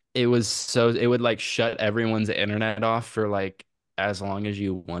 Oh, it was so it would like shut everyone's internet off for like as long as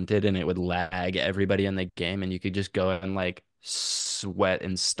you wanted and it would lag everybody in the game and you could just go and like sweat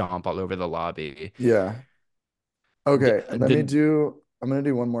and stomp all over the lobby. Yeah. D Okay. Did I'm gonna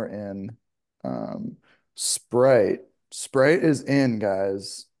do one more in. Um, Sprite. Sprite is in,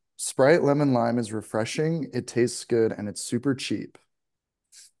 guys. Sprite lemon lime is refreshing. It tastes good and it's super cheap.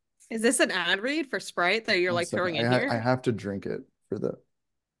 is this an ad read for Sprite that you're One like second. throwing in here? I have to drink it for the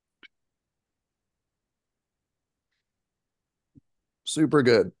super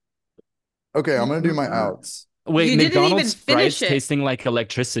good. Okay, I'm Oh gonna do my my God. outs. wait, You didn't McDonald's even Sprite's finish it. tasting like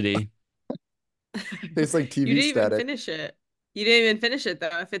electricity. Tastes like You TV didn't even static. finish it. You didn't even finish it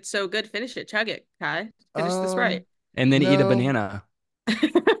though. If it's so good, finish it. Chug it, Kai. Finish the Sprite. And then eat a No, banana.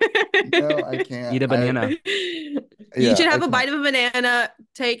 no, I can't. Eat a I banana. You Yeah, should I have a can't. bite of a banana,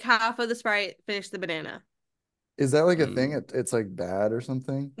 take half of the Sprite, finish the banana. Is that like a thing? Mm. It's like bad or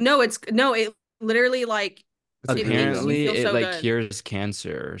something? No, it literally like It's a it good makes you Apparently feel it so like good. cures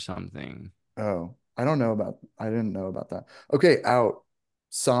cancer or something. Oh, I don't know about I didn't know about that. Okay, out.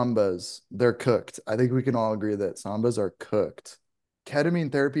 Sambas. They're cooked. I think we can all agree that sambas are cooked.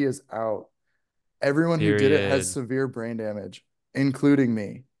 Ketamine therapy is out. Everyone who did it has Period. severe brain damage, including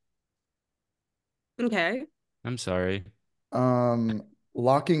me. Okay. I'm sorry. Um,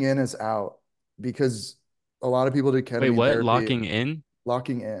 locking in is out because a lot of people do Wait, ketamine what? therapy. Locking in?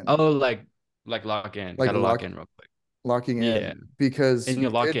 Locking in, Oh, like lock in. like Gotta lock in real quick. locking Yeah. in because And you you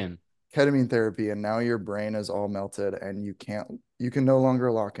lock did in. ketamine therapy and now your brain is all melted and you can no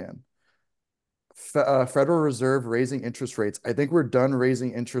longer lock in. Federal Reserve raising interest rates. I think we're done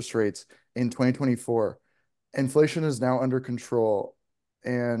raising interest rates in 2024. inflation is now under control,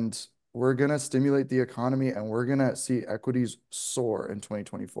 and we're gonna stimulate the economy, and we're gonna see equities soar in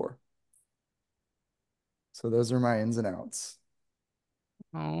 2024. So those are my ins and outs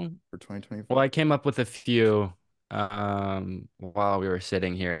Oh, for well, 2024. I came up with a few while we were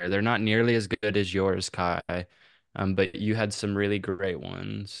sitting here. They're not nearly as good as yours, Kai. But you had some really great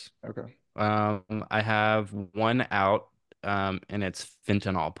ones. Okay. I have one out, and it's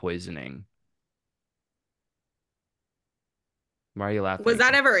fentanyl poisoning. Why are you Was laughing?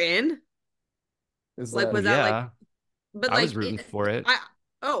 that ever in? Is Like, Well, that was that like, yeah, but I was like, rooting for it.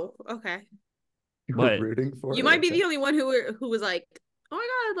 oh, okay. you're What? rooting for You it? might be Okay. the only one who was like, oh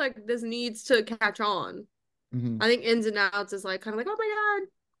my God, like this needs to catch on. Mhm. I think ins and outs is like kind of like, oh my God,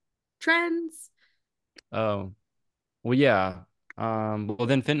 trends. Oh, well, yeah. Well,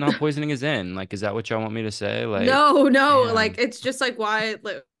 then fentanyl poisoning is in. Like, is that what y'all want me to say? Like, No, no, like damn. it's just like why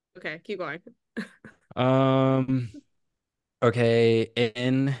like okay, keep going. Um, okay,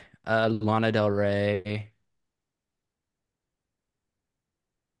 in Lana Del Rey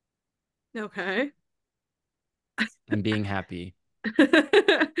Okay. and being happy.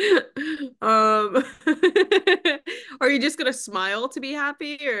 um are you just gonna smile to be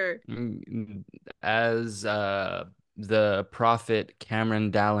happy or As the prophet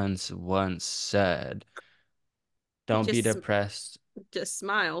Cameron Dallins once said, don't be just depressed, just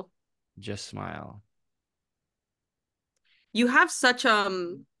smile? just smile. You have such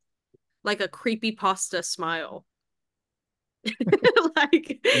like a creepy pasta smile.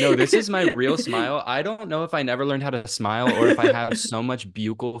 Like No, this is my real smile. I don't know if I never learned how to smile or if I have so much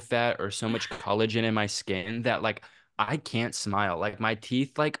buccal fat or so much collagen in my skin that like I can't smile. Like my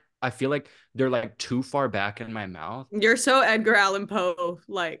teeth, like I feel like they're like too far back in my mouth. You're so Edgar Allan Poe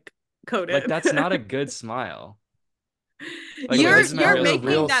like Like coded. that's not a good smile. Like But okay, You're this is that's my you're not real your making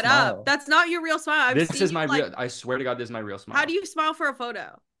real smile. that up. smile. That's not your real smile. I've This seen is you my like, real, I swear to God, this is my real how do smile. you smile for a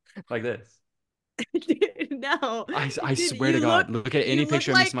photo? Like this. No. I Dude, swear to God, look at any you look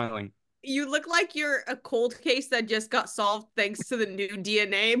picture of me like smiling. you look like you're a cold case that just got solved thanks to the new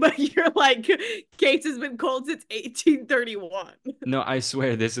DNA, but you're like case has been cold since 1831. No, I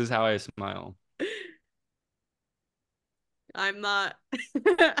swear this is how I smile. I'm not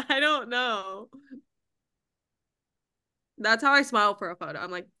I don't know. That's how I smile for a photo.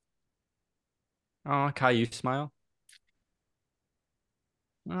 I'm like, Oh, Kai, you smile?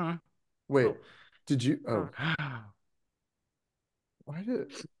 Oh. Wait, oh, did you? oh. Oh, why did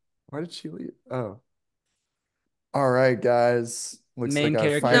why did she leave? Oh, all right, guys. Looks like Main I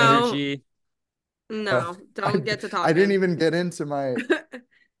character finally. No, energy. Oh, no, I don't get to I didn't talking. even get into my.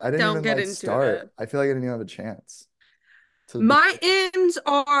 I didn't Don't even get like into it. start. I feel like I didn't even have a chance to be. My ends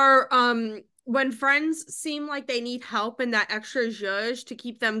are when friends seem like they need help and that extra zhuzh to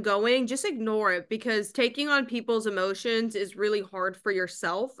keep them going, just ignore it because taking on people's emotions is really hard for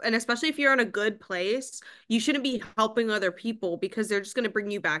yourself. And especially if you're in a good place, you shouldn't be helping other people because they're just going to bring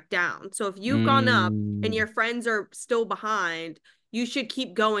you back down. So if you've gone up and Mm, your friends are still behind, you should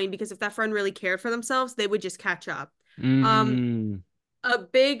keep going because if that friend really cared for themselves, they would just catch up. Um, mm. a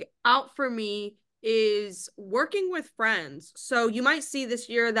big out for me is working with friends. So you might see this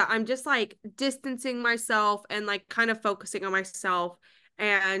year that I'm just like distancing myself and like kind of focusing on myself.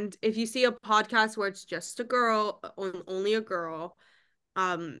 And if you see a podcast where it's just a girl, only a girl,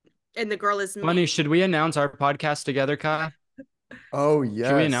 um, and the girl is Funny, me. should we announce our podcast together, Kai? Oh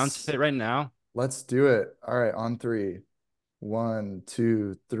Should we announce yes, it right now? let's do it. All right, on three. One,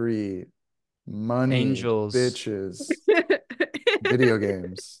 two, three. Money, Angels. bitches, video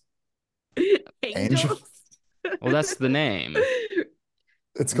games, angel. Angels. Well, that's the name.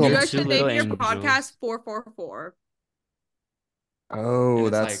 It's And You called you're a. guys two should little name your podcast angels. 444. And Oh,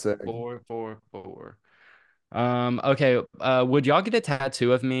 it's that's like sick. 444. Okay. Would y'all get a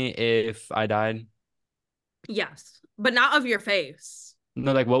tattoo of me if I died? Yes, but not of your face.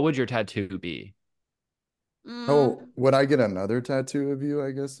 No, like what would your tattoo be? Oh, Mm. would I get another tattoo of you?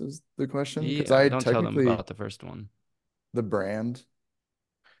 I guess is the question. Because Yeah, I don't tell them technically about the first one. the brand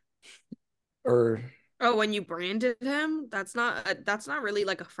or Oh, when you branded him, that's not really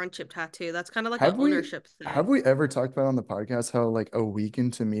like a friendship tattoo. That's kind of like an have we ownership have thing. we ever talked about on the podcast how like a week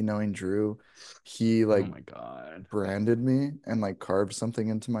into me knowing Drew, he Oh like my God. branded me and like carved something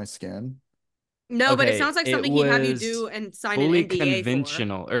into my skin? No, but it Okay, sounds like it something he'd have you was do and sign an fully NDA for.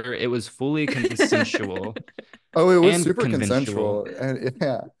 conventional, or it was fully consensual Oh, it was and super conventional. consensual. And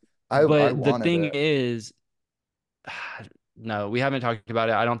yeah, I But the wanted thing it. is, no, we haven't talked about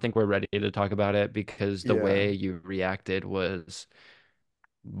it. I don't think we're ready to talk about it because the Yeah. way you reacted was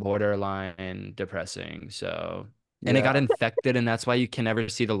borderline depressing. So, and it got Yeah. infected, and that's why you can never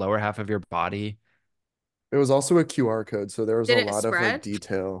see the lower half of your body. It was also a QR code, so there was a Did it lot of like spread?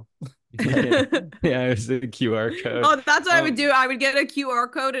 detail. Yeah, yeah, it was the QR code. Oh, that's what I would do. I would get a QR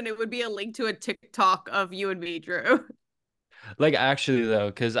code and it would be a link to a TikTok of you and me, Drew. Like actually though,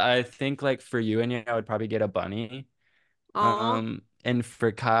 because I think like for you and you, I would probably get a bunny. Aw. And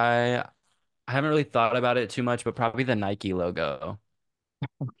for Kai, I haven't really thought about it too much, but probably the Nike logo.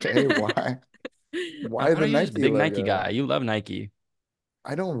 Okay, why? I Why don't know, the you're just a Nike big Nike logo? guy. You love Nike.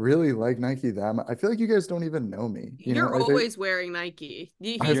 I don't really like Nike that much. I feel like you guys don't even know me. You know, You're always wearing Nike.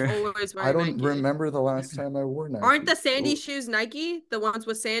 He's I've You're always I wearing don't Nike. remember the last time I wore Aren't Nike. the Sandy Oh, shoes Nike? The ones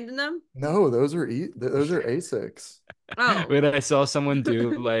with sand in them? no, those are Asics. Oh. when I saw someone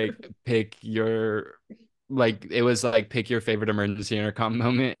do like pick your like it was like pick your favorite emergency intercom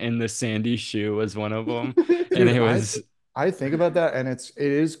moment, and the Sandy shoe was one of them, and Dude, it was I think about that and it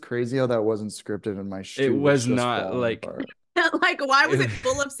is crazy how that wasn't scripted and my it shoe was was just not falling like apart. Like, why was it, it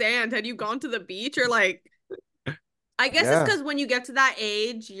full of sand? Had you gone to the beach or like I guess it's Yeah, because when you get to that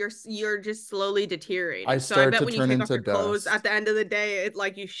age, you're just slowly I deteriorating. So I start bet to when you turn take off into your clothes at dust. the end of the day, it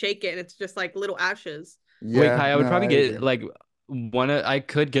like you shake it and it's just like little ashes. wait, Yeah, Kai, I would no, probably I get agree. like I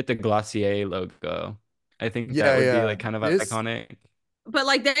could get the Glossier logo. I think that Yeah, would be yeah. like kind of This iconic. But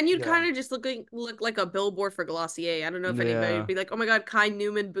like then you'd yeah. kind of just look like a billboard for Glossier. I don't know if anybody would Yeah, be like, oh my God, Kai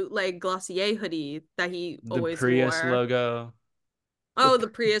Newman bootleg Glossier hoodie that he the always Prius wore. logo. The Oh, the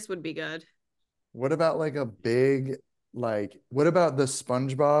Prius would be good. What about like a big what about the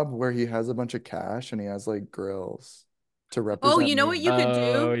SpongeBob where he has a bunch of cash and he has like grills to Oh, represent you know what me? you could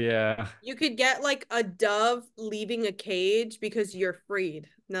Oh do? yeah. You could get like a dove leaving a cage because you're freed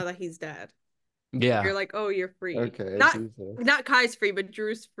now that he's dead. Yeah. You're like, oh, you're free. Okay, Not Jesus. not Kai's free, but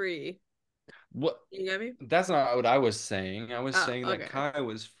Drew's free. What? You get me? That's not what I was saying. I was Oh, saying that okay. Kai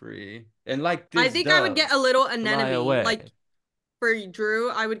was free. And like I this think I would get dove, a little fly anemone. Like away. for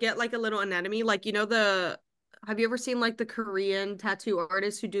Drew, I would get like a little anemone. Like you know the have you ever seen like the Korean tattoo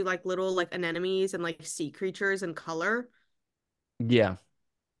artists who do like little like anemones and like sea creatures in color? Yeah.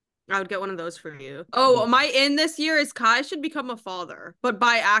 I would get one of those for you. Oh, my in this year is Kai should become a father, but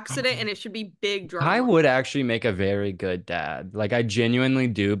by accident, and it should be big Kai drama. would actually make a very good dad. Like I genuinely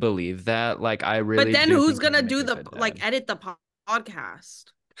do believe that. Like I But really then do who's think he gonna would make do a the good like dad. edit the podcast?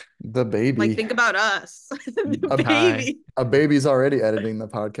 The Like baby. think about us, the A, Kai, baby. a baby's already editing the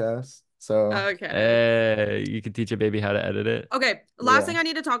podcast. So, Okay. you could teach a baby how to edit it. Okay, last yeah. thing I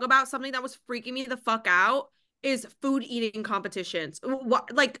need to talk about, something that was freaking me the fuck out is food eating competitions.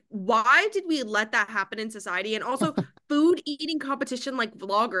 Why did we let that happen in society? And also food eating competition like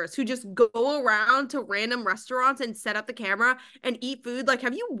vloggers who just go around to random restaurants and set up the camera and eat food. Like,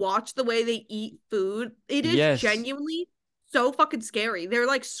 have you watched the way they eat food? It is Yes. genuinely so fucking scary. They're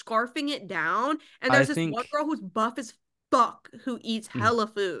like scarfing it down, and I there's this one think girl who's buff as fuck who eats hella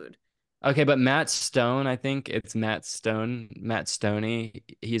food. okay, but Matt Stone, I think it's Matt Stoney.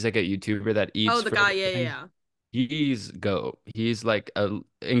 He's like a YouTuber that Oh, eats the for a guy, yeah, yeah, living. yeah. He's goat. He's like a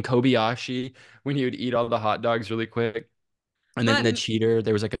in Kobayashi when he would eat all the hot dogs really quick. And then But the cheater,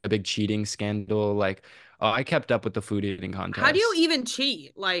 there was like a big cheating scandal. Like, I kept up with the food eating how do you contest even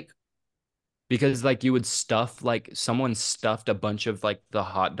cheat? Like, because like you would stuff like someone stuffed a bunch of like the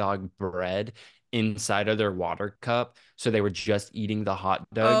hot dog bread inside of their water cup, so they were just eating the hot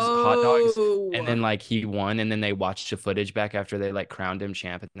dogs, and oh, then like he won, and then they watched the footage back after they like crowned him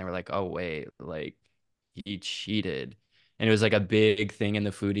champ, and they were like, oh wait, like he cheated. And it was like a big thing in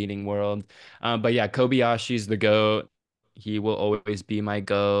the food eating world. But yeah, Kobayashi's the goat. He will always be my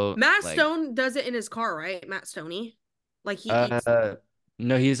goat. Matt Like, Stone does it in his car, right? Matt Stoney, like he eats. uh,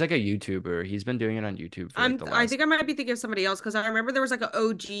 no, he's like a YouTuber. He's been doing it on YouTube for like the I last. think I might be thinking of somebody else because I remember there was like an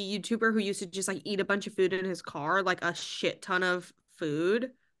OG YouTuber who used to just like eat a bunch of food in his car, like a shit ton of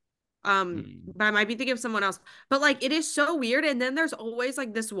food. Mm. But I might be thinking of someone else. But like it is so weird. And then there's always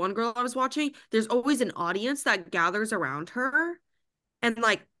like this one girl I was watching. There's always an audience that gathers around her and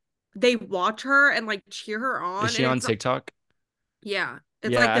like they watch her and like cheer her Is on. she And on it's TikTok? yeah,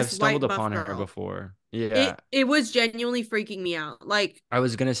 it's like Yeah, I've this stumbled white buff upon her girl. before. Yeah. It was genuinely freaking me out. Like, I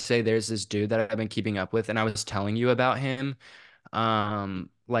was gonna say there's this dude that I've been keeping up with, and I was telling you about him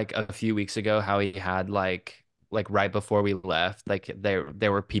like a few weeks ago, how he had like right before we left, like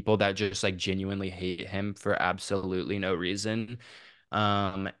there were people that just like genuinely hate him for absolutely no reason.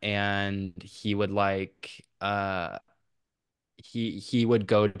 And he would like he would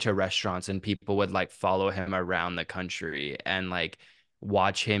go to restaurants and people would like follow him around the country and like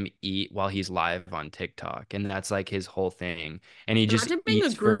watch him eat while he's live on TikTok. And that's like his whole thing. And he just imagine being a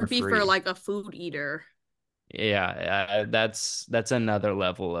eats for groupie for free. like a food eater. Yeah, that's another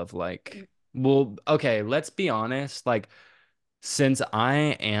level of like, well, okay, let's be honest. Like Since I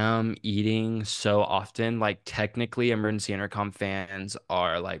am eating so often, like technically emergency intercom fans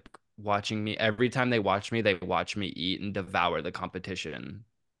are like watching me. Every time they watch me eat and devour the competition.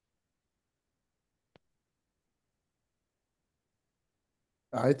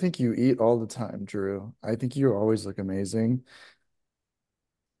 I think you eat all the time, Drew. I think you always look amazing.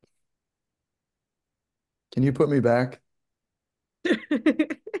 Can you put me back?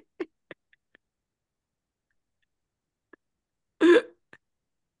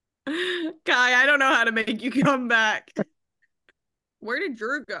 Kai, I don't know how to make you come back. Where did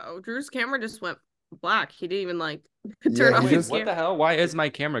Drew go? Drew's camera just went black. He didn't even like turn Yeah, off he Wait, his just what camera. the hell? Why is my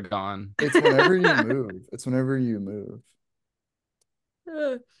camera gone? it's whenever you move. It's whenever you move.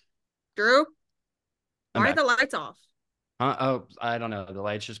 Drew, I'm why are back. the lights off? Oh, I don't know. The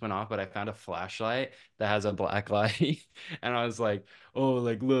lights just went off, but I found a flashlight that has a black light, and I was like, "Oh,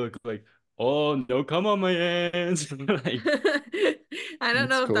 like look, like oh no, come on my hands!" Like I don't That's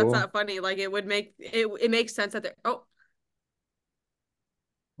know if that's cool. that funny. Like it would make it. It makes sense that they're. Oh,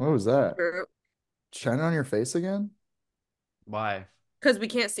 What was that? Drew, Shining on your face again? why? because we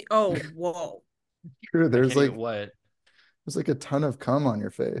can't see. Oh, whoa! Drew, I can't even what? there's like a ton of cum on your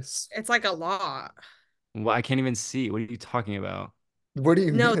face. It's like a lot. Well, I can't even see. What are you talking about? What do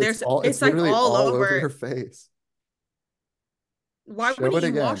you No, mean? there's. It's It's like literally all all over over. your face. Why Show wouldn't it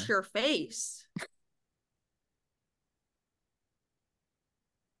you wash again. your face?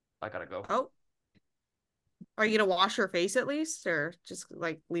 I gotta go. Oh, are you gonna wash your face at least, or just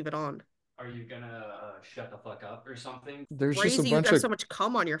like leave it on? Are you gonna shut the fuck up or something? There's just a Crazy, you bunch have of so much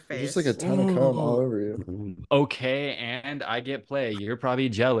cum on your there's just like a face. ton of cum all Ooh. over you. Okay, and I get play. You're probably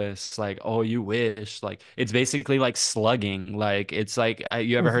jealous. Like, oh, you wish. Like, it's basically like slugging. Like, it's like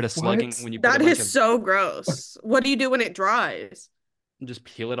you ever heard of slugging What? when you put a That bunch is of so gross. What do you do when it dries? just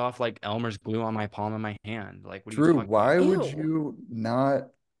peel it off like Elmer's glue on my palm of my hand. Like, what are you Drew, talking why about? would Ew. you not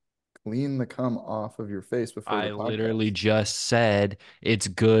clean the cum off of your face before the I literally podcast? just said it's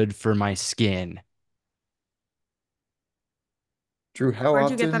good for my skin. Drew, Where'd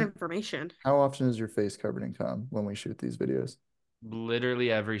you get that information? how often is your face covered in cum when we shoot these videos?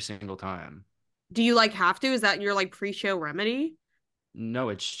 Literally every single time. Do you like have to? Is that your like pre-show remedy? No,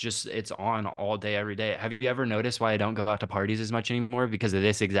 it's just it's on all day, every day. Have you ever noticed why I don't go out to parties as much anymore? Because of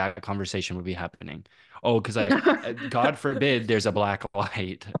this exact conversation would be happening. Oh, because God forbid, there's a black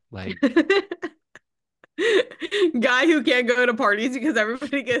light. Like, Guy who can't go to parties because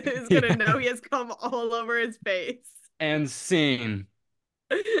everybody is gonna yeah. know he has cum all over his face. And scene.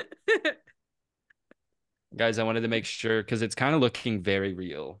 Guys, I wanted to make sure because it's kind of looking very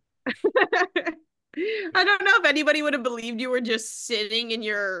real. I don't know if anybody would have believed you were just sitting in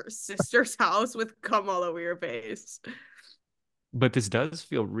your sister's house with cum all over your face. But this does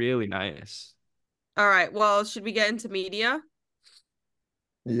feel really nice. All right, well, should we get into media?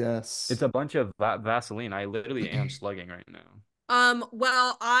 It's Yes. a bunch of Vaseline. I literally am slugging right now.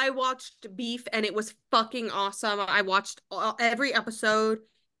 Well, I watched Beef and it was fucking awesome. I watched every episode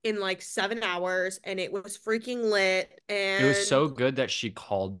in like 7 hours and it was freaking lit. It was And so good that she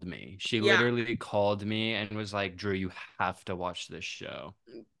called me. She yeah, literally called me and was like, Drew, you have to watch this show.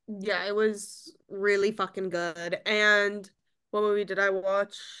 yeah, it was really fucking good. And what movie did I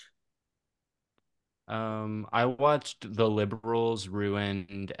watch? I watched The Liberals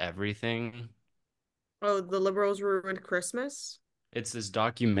Ruined Everything. Oh, The Liberals Ruined Christmas. It's this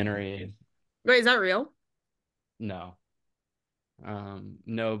documentary. Wait, is that real? No.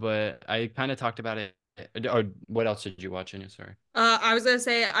 No, but I kind of talked about it. Or what else did you watch? Sorry. I was gonna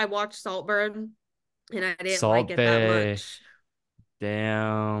say I watched Saltburn and I didn't like Salt it that Bay. much.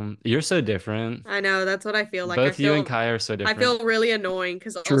 Damn. You're so different. I know, that's what I feel like. Both you and Kai are so I different. feel really annoying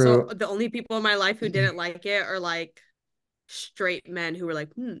because also Drew, the only people in my life who didn't like it are like straight men who were like,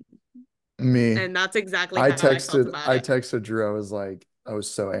 me. and that's exactly how I felt about I it. texted Drew. I was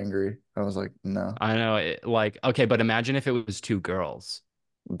so angry. I was like, no, I know it, like, okay, but imagine if it was two girls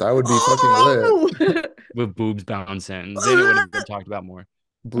that would be fucking lit. Oh with boobs bouncing. Then it would have been talked about more.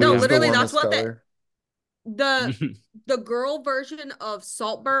 But no, Blue yeah. is the literally, that's warmest what color. the the girl version of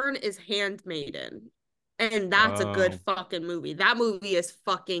Saltburn is Handmaiden, and that's a good Oh. fucking movie. That movie is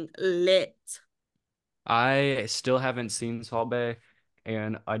fucking lit. I still haven't seen Salt Bay,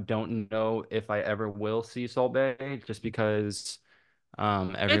 and I don't know if I ever will see Salt Bay just because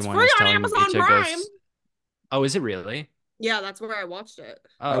It's everyone free is on telling me Amazon to go. Prime. Oh, is it really? Yeah, that's where I watched it.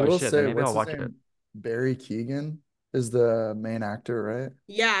 I Oh will shit, then say, maybe what's I'll his watch it. name? Barry Keegan is the main actor, right?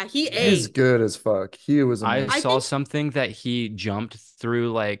 Yeah, he He's ate. good as fuck. He was I I amazing. saw think something that he jumped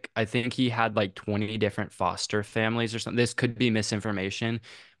through like I think he had like 20 different foster families or something. This could be misinformation,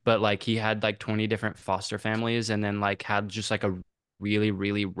 but like he had like 20 different foster families and then like had just like a really,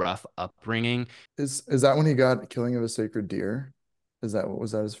 really rough upbringing. Is that when he got Killing of a Sacred Deer? Is that what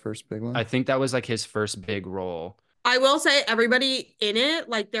was that his first big I one? think that was like his first big role. I will say everybody in it,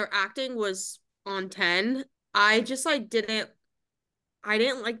 like their acting was on 10. I just like I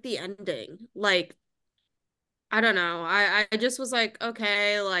didn't like the ending. Like, I don't know. I just was like,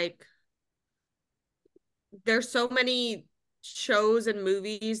 okay, like there's so many shows and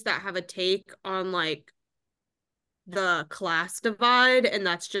movies that have a take on like the class divide, and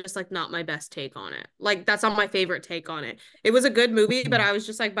that's just like not my best take on it. Like that's not my favorite take on it. It was a good movie, but I was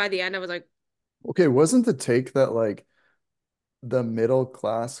just like by the end I was like, Okay, wasn't the take that like the middle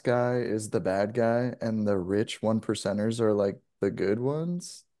class guy is the bad guy and the rich one percenters are like the good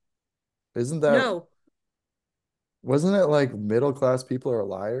ones? Isn't that no. wasn't it like middle class people are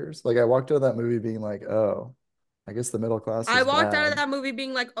liars? Like I walked out of that movie being like, oh, I guess the middle class I is walked out of bad. that movie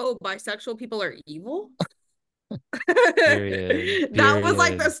being like, "Oh, bisexual people are evil." Period. That was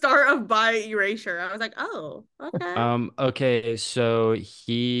like the Period. start of bi erasure. I was like, "Oh, okay." Okay, so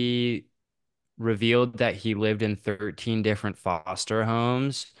he revealed that he lived in 13 different foster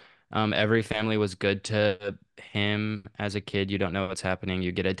homes. Every family was good to him as a kid. You don't know what's happening.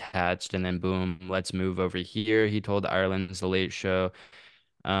 You get attached, and then boom, let's move over here. He told Ireland's The Late Show.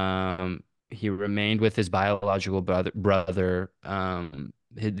 He remained with his biological brother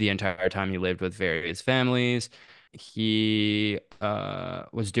the entire time he lived with various families. He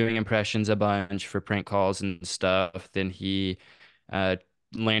was doing impressions a bunch for prank calls and stuff. Then he uh,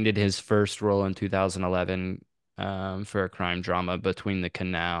 landed his first role in 2011 for a crime drama Between the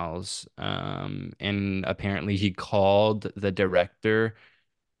Canals. And apparently he called the director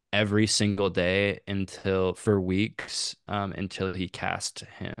every single day until for weeks until he cast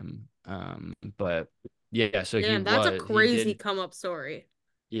him. But yeah, so Damn, that's a he crazy did come up story.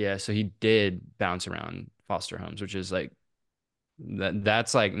 yeah, so he did bounce around foster homes, which is like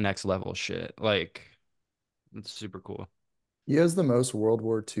that's like next level shit. Like it's super cool. He has the most World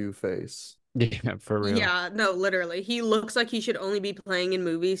War II face. Yeah, for real. Yeah, no, literally. He looks like he should only be playing in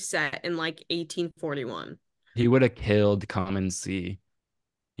movies set in like 1841. He would have killed Common Z.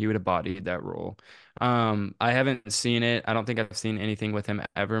 He would have bodied that role. I haven't seen it. I don't think I've seen anything with him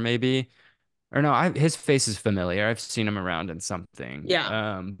ever, maybe. Or no, his face is familiar. I've seen him around in something.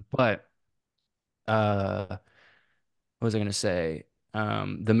 Yeah. But what was I gonna say?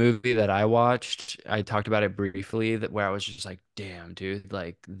 The movie that I watched, I talked about it briefly that where I was just like, damn, dude,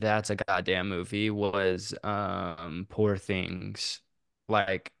 like that's a goddamn movie was Poor Things.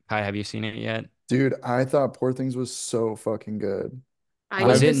 Like, Kai, have you seen it yet? Dude, I thought Poor Things was so fucking good. I Was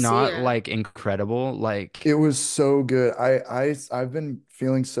need I've to it see not it. like incredible? It Like, was so good. I've been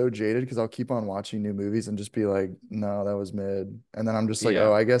feeling so jaded because I'll keep on watching new movies and just be like, no, that was mid. And then I'm just like,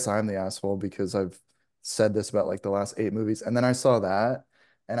 oh, yeah. I guess I'm the asshole because I've said this about like the last 8 movies. And then I saw that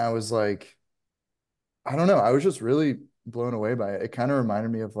and I was like, I don't know. I was just really blown away by it. It kind of reminded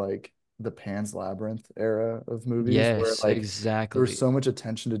me of like the Pan's Labyrinth era of movies where Yes, like there was exactly. so much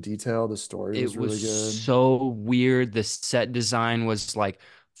attention to detail. The story It was was really good. so weird. The set design was like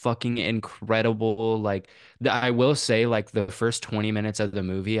fucking incredible. Like I will say, like the first 20 minutes of the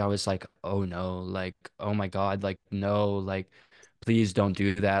movie, I was like, oh no, like, oh my God, like no, like please don't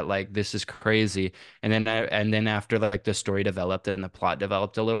do that. Like this is crazy. And then after like the story developed and the plot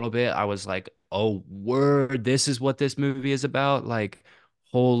developed a little bit, I was like, oh word, this is what this movie is about. Like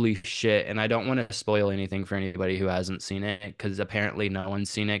holy shit. And I don't want to spoil anything for anybody who hasn't seen it because apparently no one's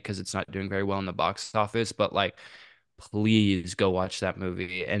seen it because it's not doing very well in the box office. But like, please go watch that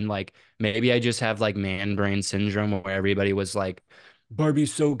movie. And like, maybe I just have like man brain syndrome where everybody was like,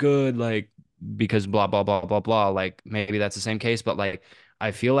 Barbie's so good, like, because blah, blah, blah, blah, blah. Like, maybe that's the same case. But like,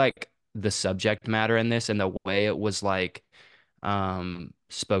 I feel like the subject matter in this and the way it was like,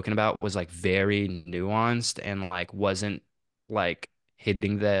 spoken about was like very nuanced and like wasn't like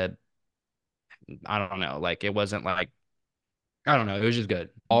hitting the I don't know, like it wasn't like I don't know, it was just good.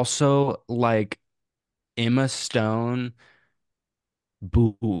 Also, like Emma Stone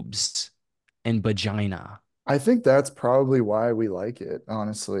boobs and vagina. I think that's probably why we like it,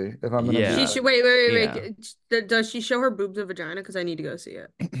 honestly, if I'm gonna be She Yeah, should like, yeah. Does she show her boobs and vagina? Because I need to go see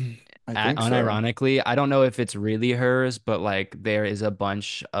it. I think so. Unironically, I don't know if it's really hers, but like there is a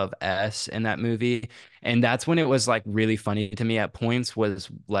bunch of S in that movie. And that's when it was like really funny to me at points was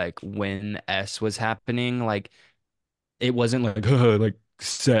like when S was happening, like it wasn't like like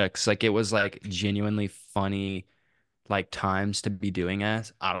sex. Like it was like genuinely funny like times to be doing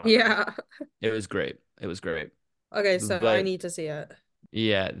S. I don't know. Yeah. It was great. It was great. Okay, so I But need to see it.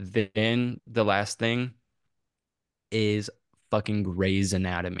 yeah, then the last thing is fucking Grey's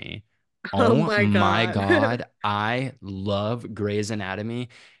Anatomy. Oh Oh my my God. God, I love Grey's Anatomy,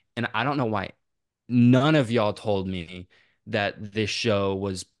 and I don't know why none of y'all told me that this show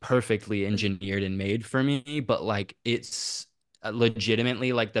was perfectly engineered and made for me, but like it's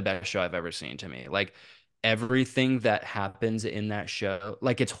legitimately like the best show I've ever seen to me. Like everything that happens in that show,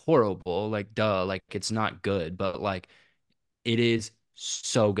 like it's horrible, like duh, like it's not good, but like it is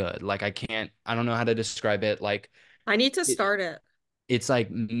so good. Like I don't know how to describe it. Like I need to it, start it. it's like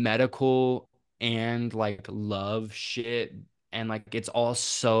medical and like love shit, and like it's all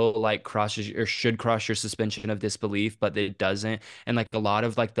so like crosses or should cross your suspension of disbelief, but it doesn't. And like a lot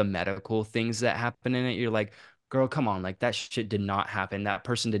of like the medical things that happen in it, you're like, girl, come on, like that shit did not happen. That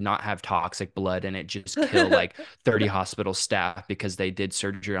person did not have toxic blood and it just kill like 30 hospital staff because they did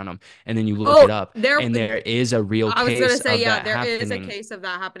surgery on them. And then you look it Oh, up there. and there is a real I was gonna case say, of yeah, that there is a happening. case of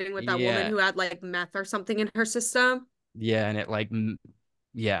that happening with that woman Yeah. who had like meth or something in her system. Yeah, and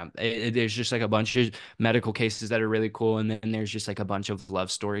yeah, there's just like a bunch of medical cases that are really cool, and then there's just like a bunch of love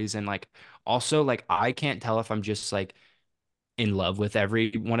stories, and like also like I can't tell if I'm just like in love with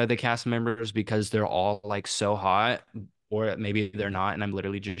every one of the cast members because they're all like so hot, or maybe they're not, and I'm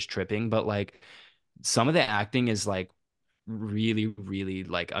literally just tripping. But like some of the acting is like really, really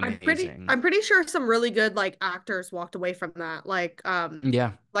like amazing. I'm pretty sure some really good like actors walked away from that.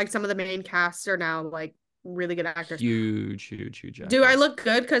 Yeah, Like some of the main casts are now like really good actors. huge, huge, huge Do I actors. look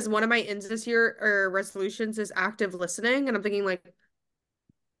good? Because one of my ends this year or resolutions is active listening, and I'm thinking like,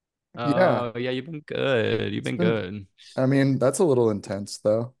 Yeah, Oh yeah, you've been good. You've it's been been, good. I mean, that's a little intense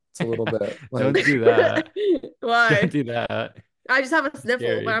though. It's a little bit like, Don't do that. Don't why? do that. I just have a It's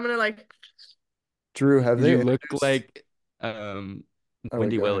sniffle, but scary. I'm gonna like. Drew, have You they look introduced? like Oh wait,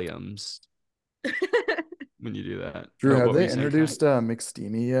 Wendy go ahead. Williams when you do that. Drew, Oh, have what were they you saying, Kai? introduced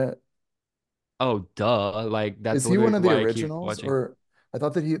McSteamy yet? Oh, duh. Like that's Is he one literally of the why I keep originals, watching. or I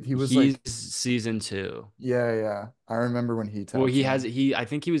thought that he was He's like, season two. yeah, yeah. I remember when he Well, tapped in. I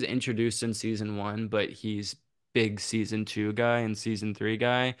think he was introduced in season one, but he's big season two guy and season three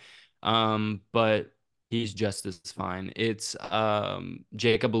guy. But he's just as fine. It's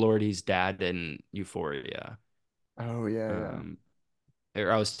Jacob Elordi's dad in Euphoria. Oh yeah, yeah. Um,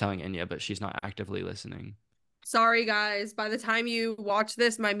 or I was telling Enya, but she's not actively listening. Sorry, guys. By the time you watch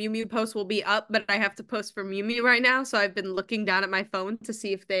this, my Mew Mew post will be up, but I have to post for Mew Mew right now. So I've been looking down at my phone to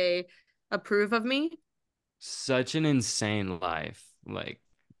see if they approve of me. Such an insane life, like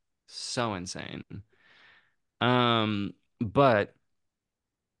so insane. But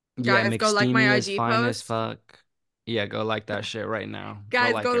yeah, Guys, go like McSteamy my is IG fine as post. fuck. Yeah, go like that shit right now. Go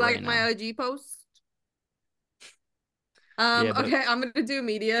Guys, like go it right like my now. IG post. Yeah, but Okay, I'm gonna do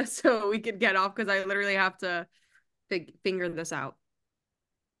media so we could get off because I literally have to figure this out.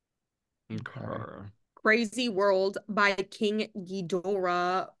 Okay. Crazy World by King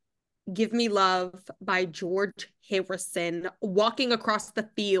Ghidorah. Give Me Love by George Harrison. Walking Across the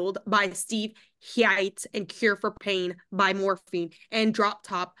Field by Steve Hyatt. And Cure for Pain by Morphine. And Drop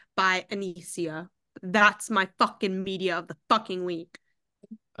Top by Anicia. That's my fucking media of the fucking week.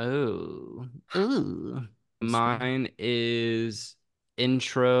 oh, ooh. Mine is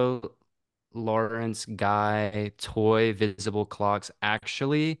intro Lawrence Guy Toy Visible Clocks.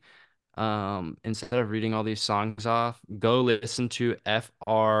 Actually, instead of reading all these songs off, go listen to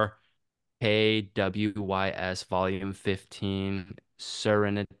FRKWYS Volume 15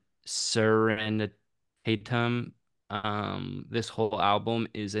 Serenitatum. This whole album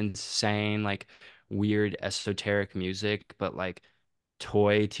is insane, like weird esoteric music, but like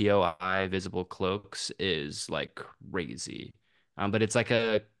TOI Visible Cloaks is like crazy. But it's like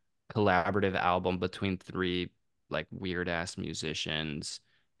a collaborative album between three like weird ass musicians,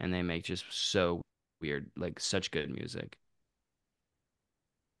 and they make just so weird, like such good music.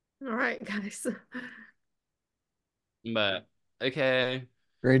 All right, guys. But okay,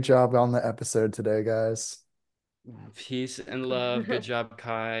 Great job on the episode today, guys. peace and love. Good job,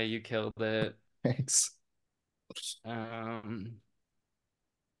 Kai. You killed it. Thanks. Um,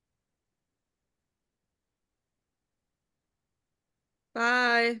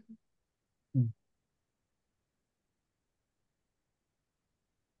 Bye.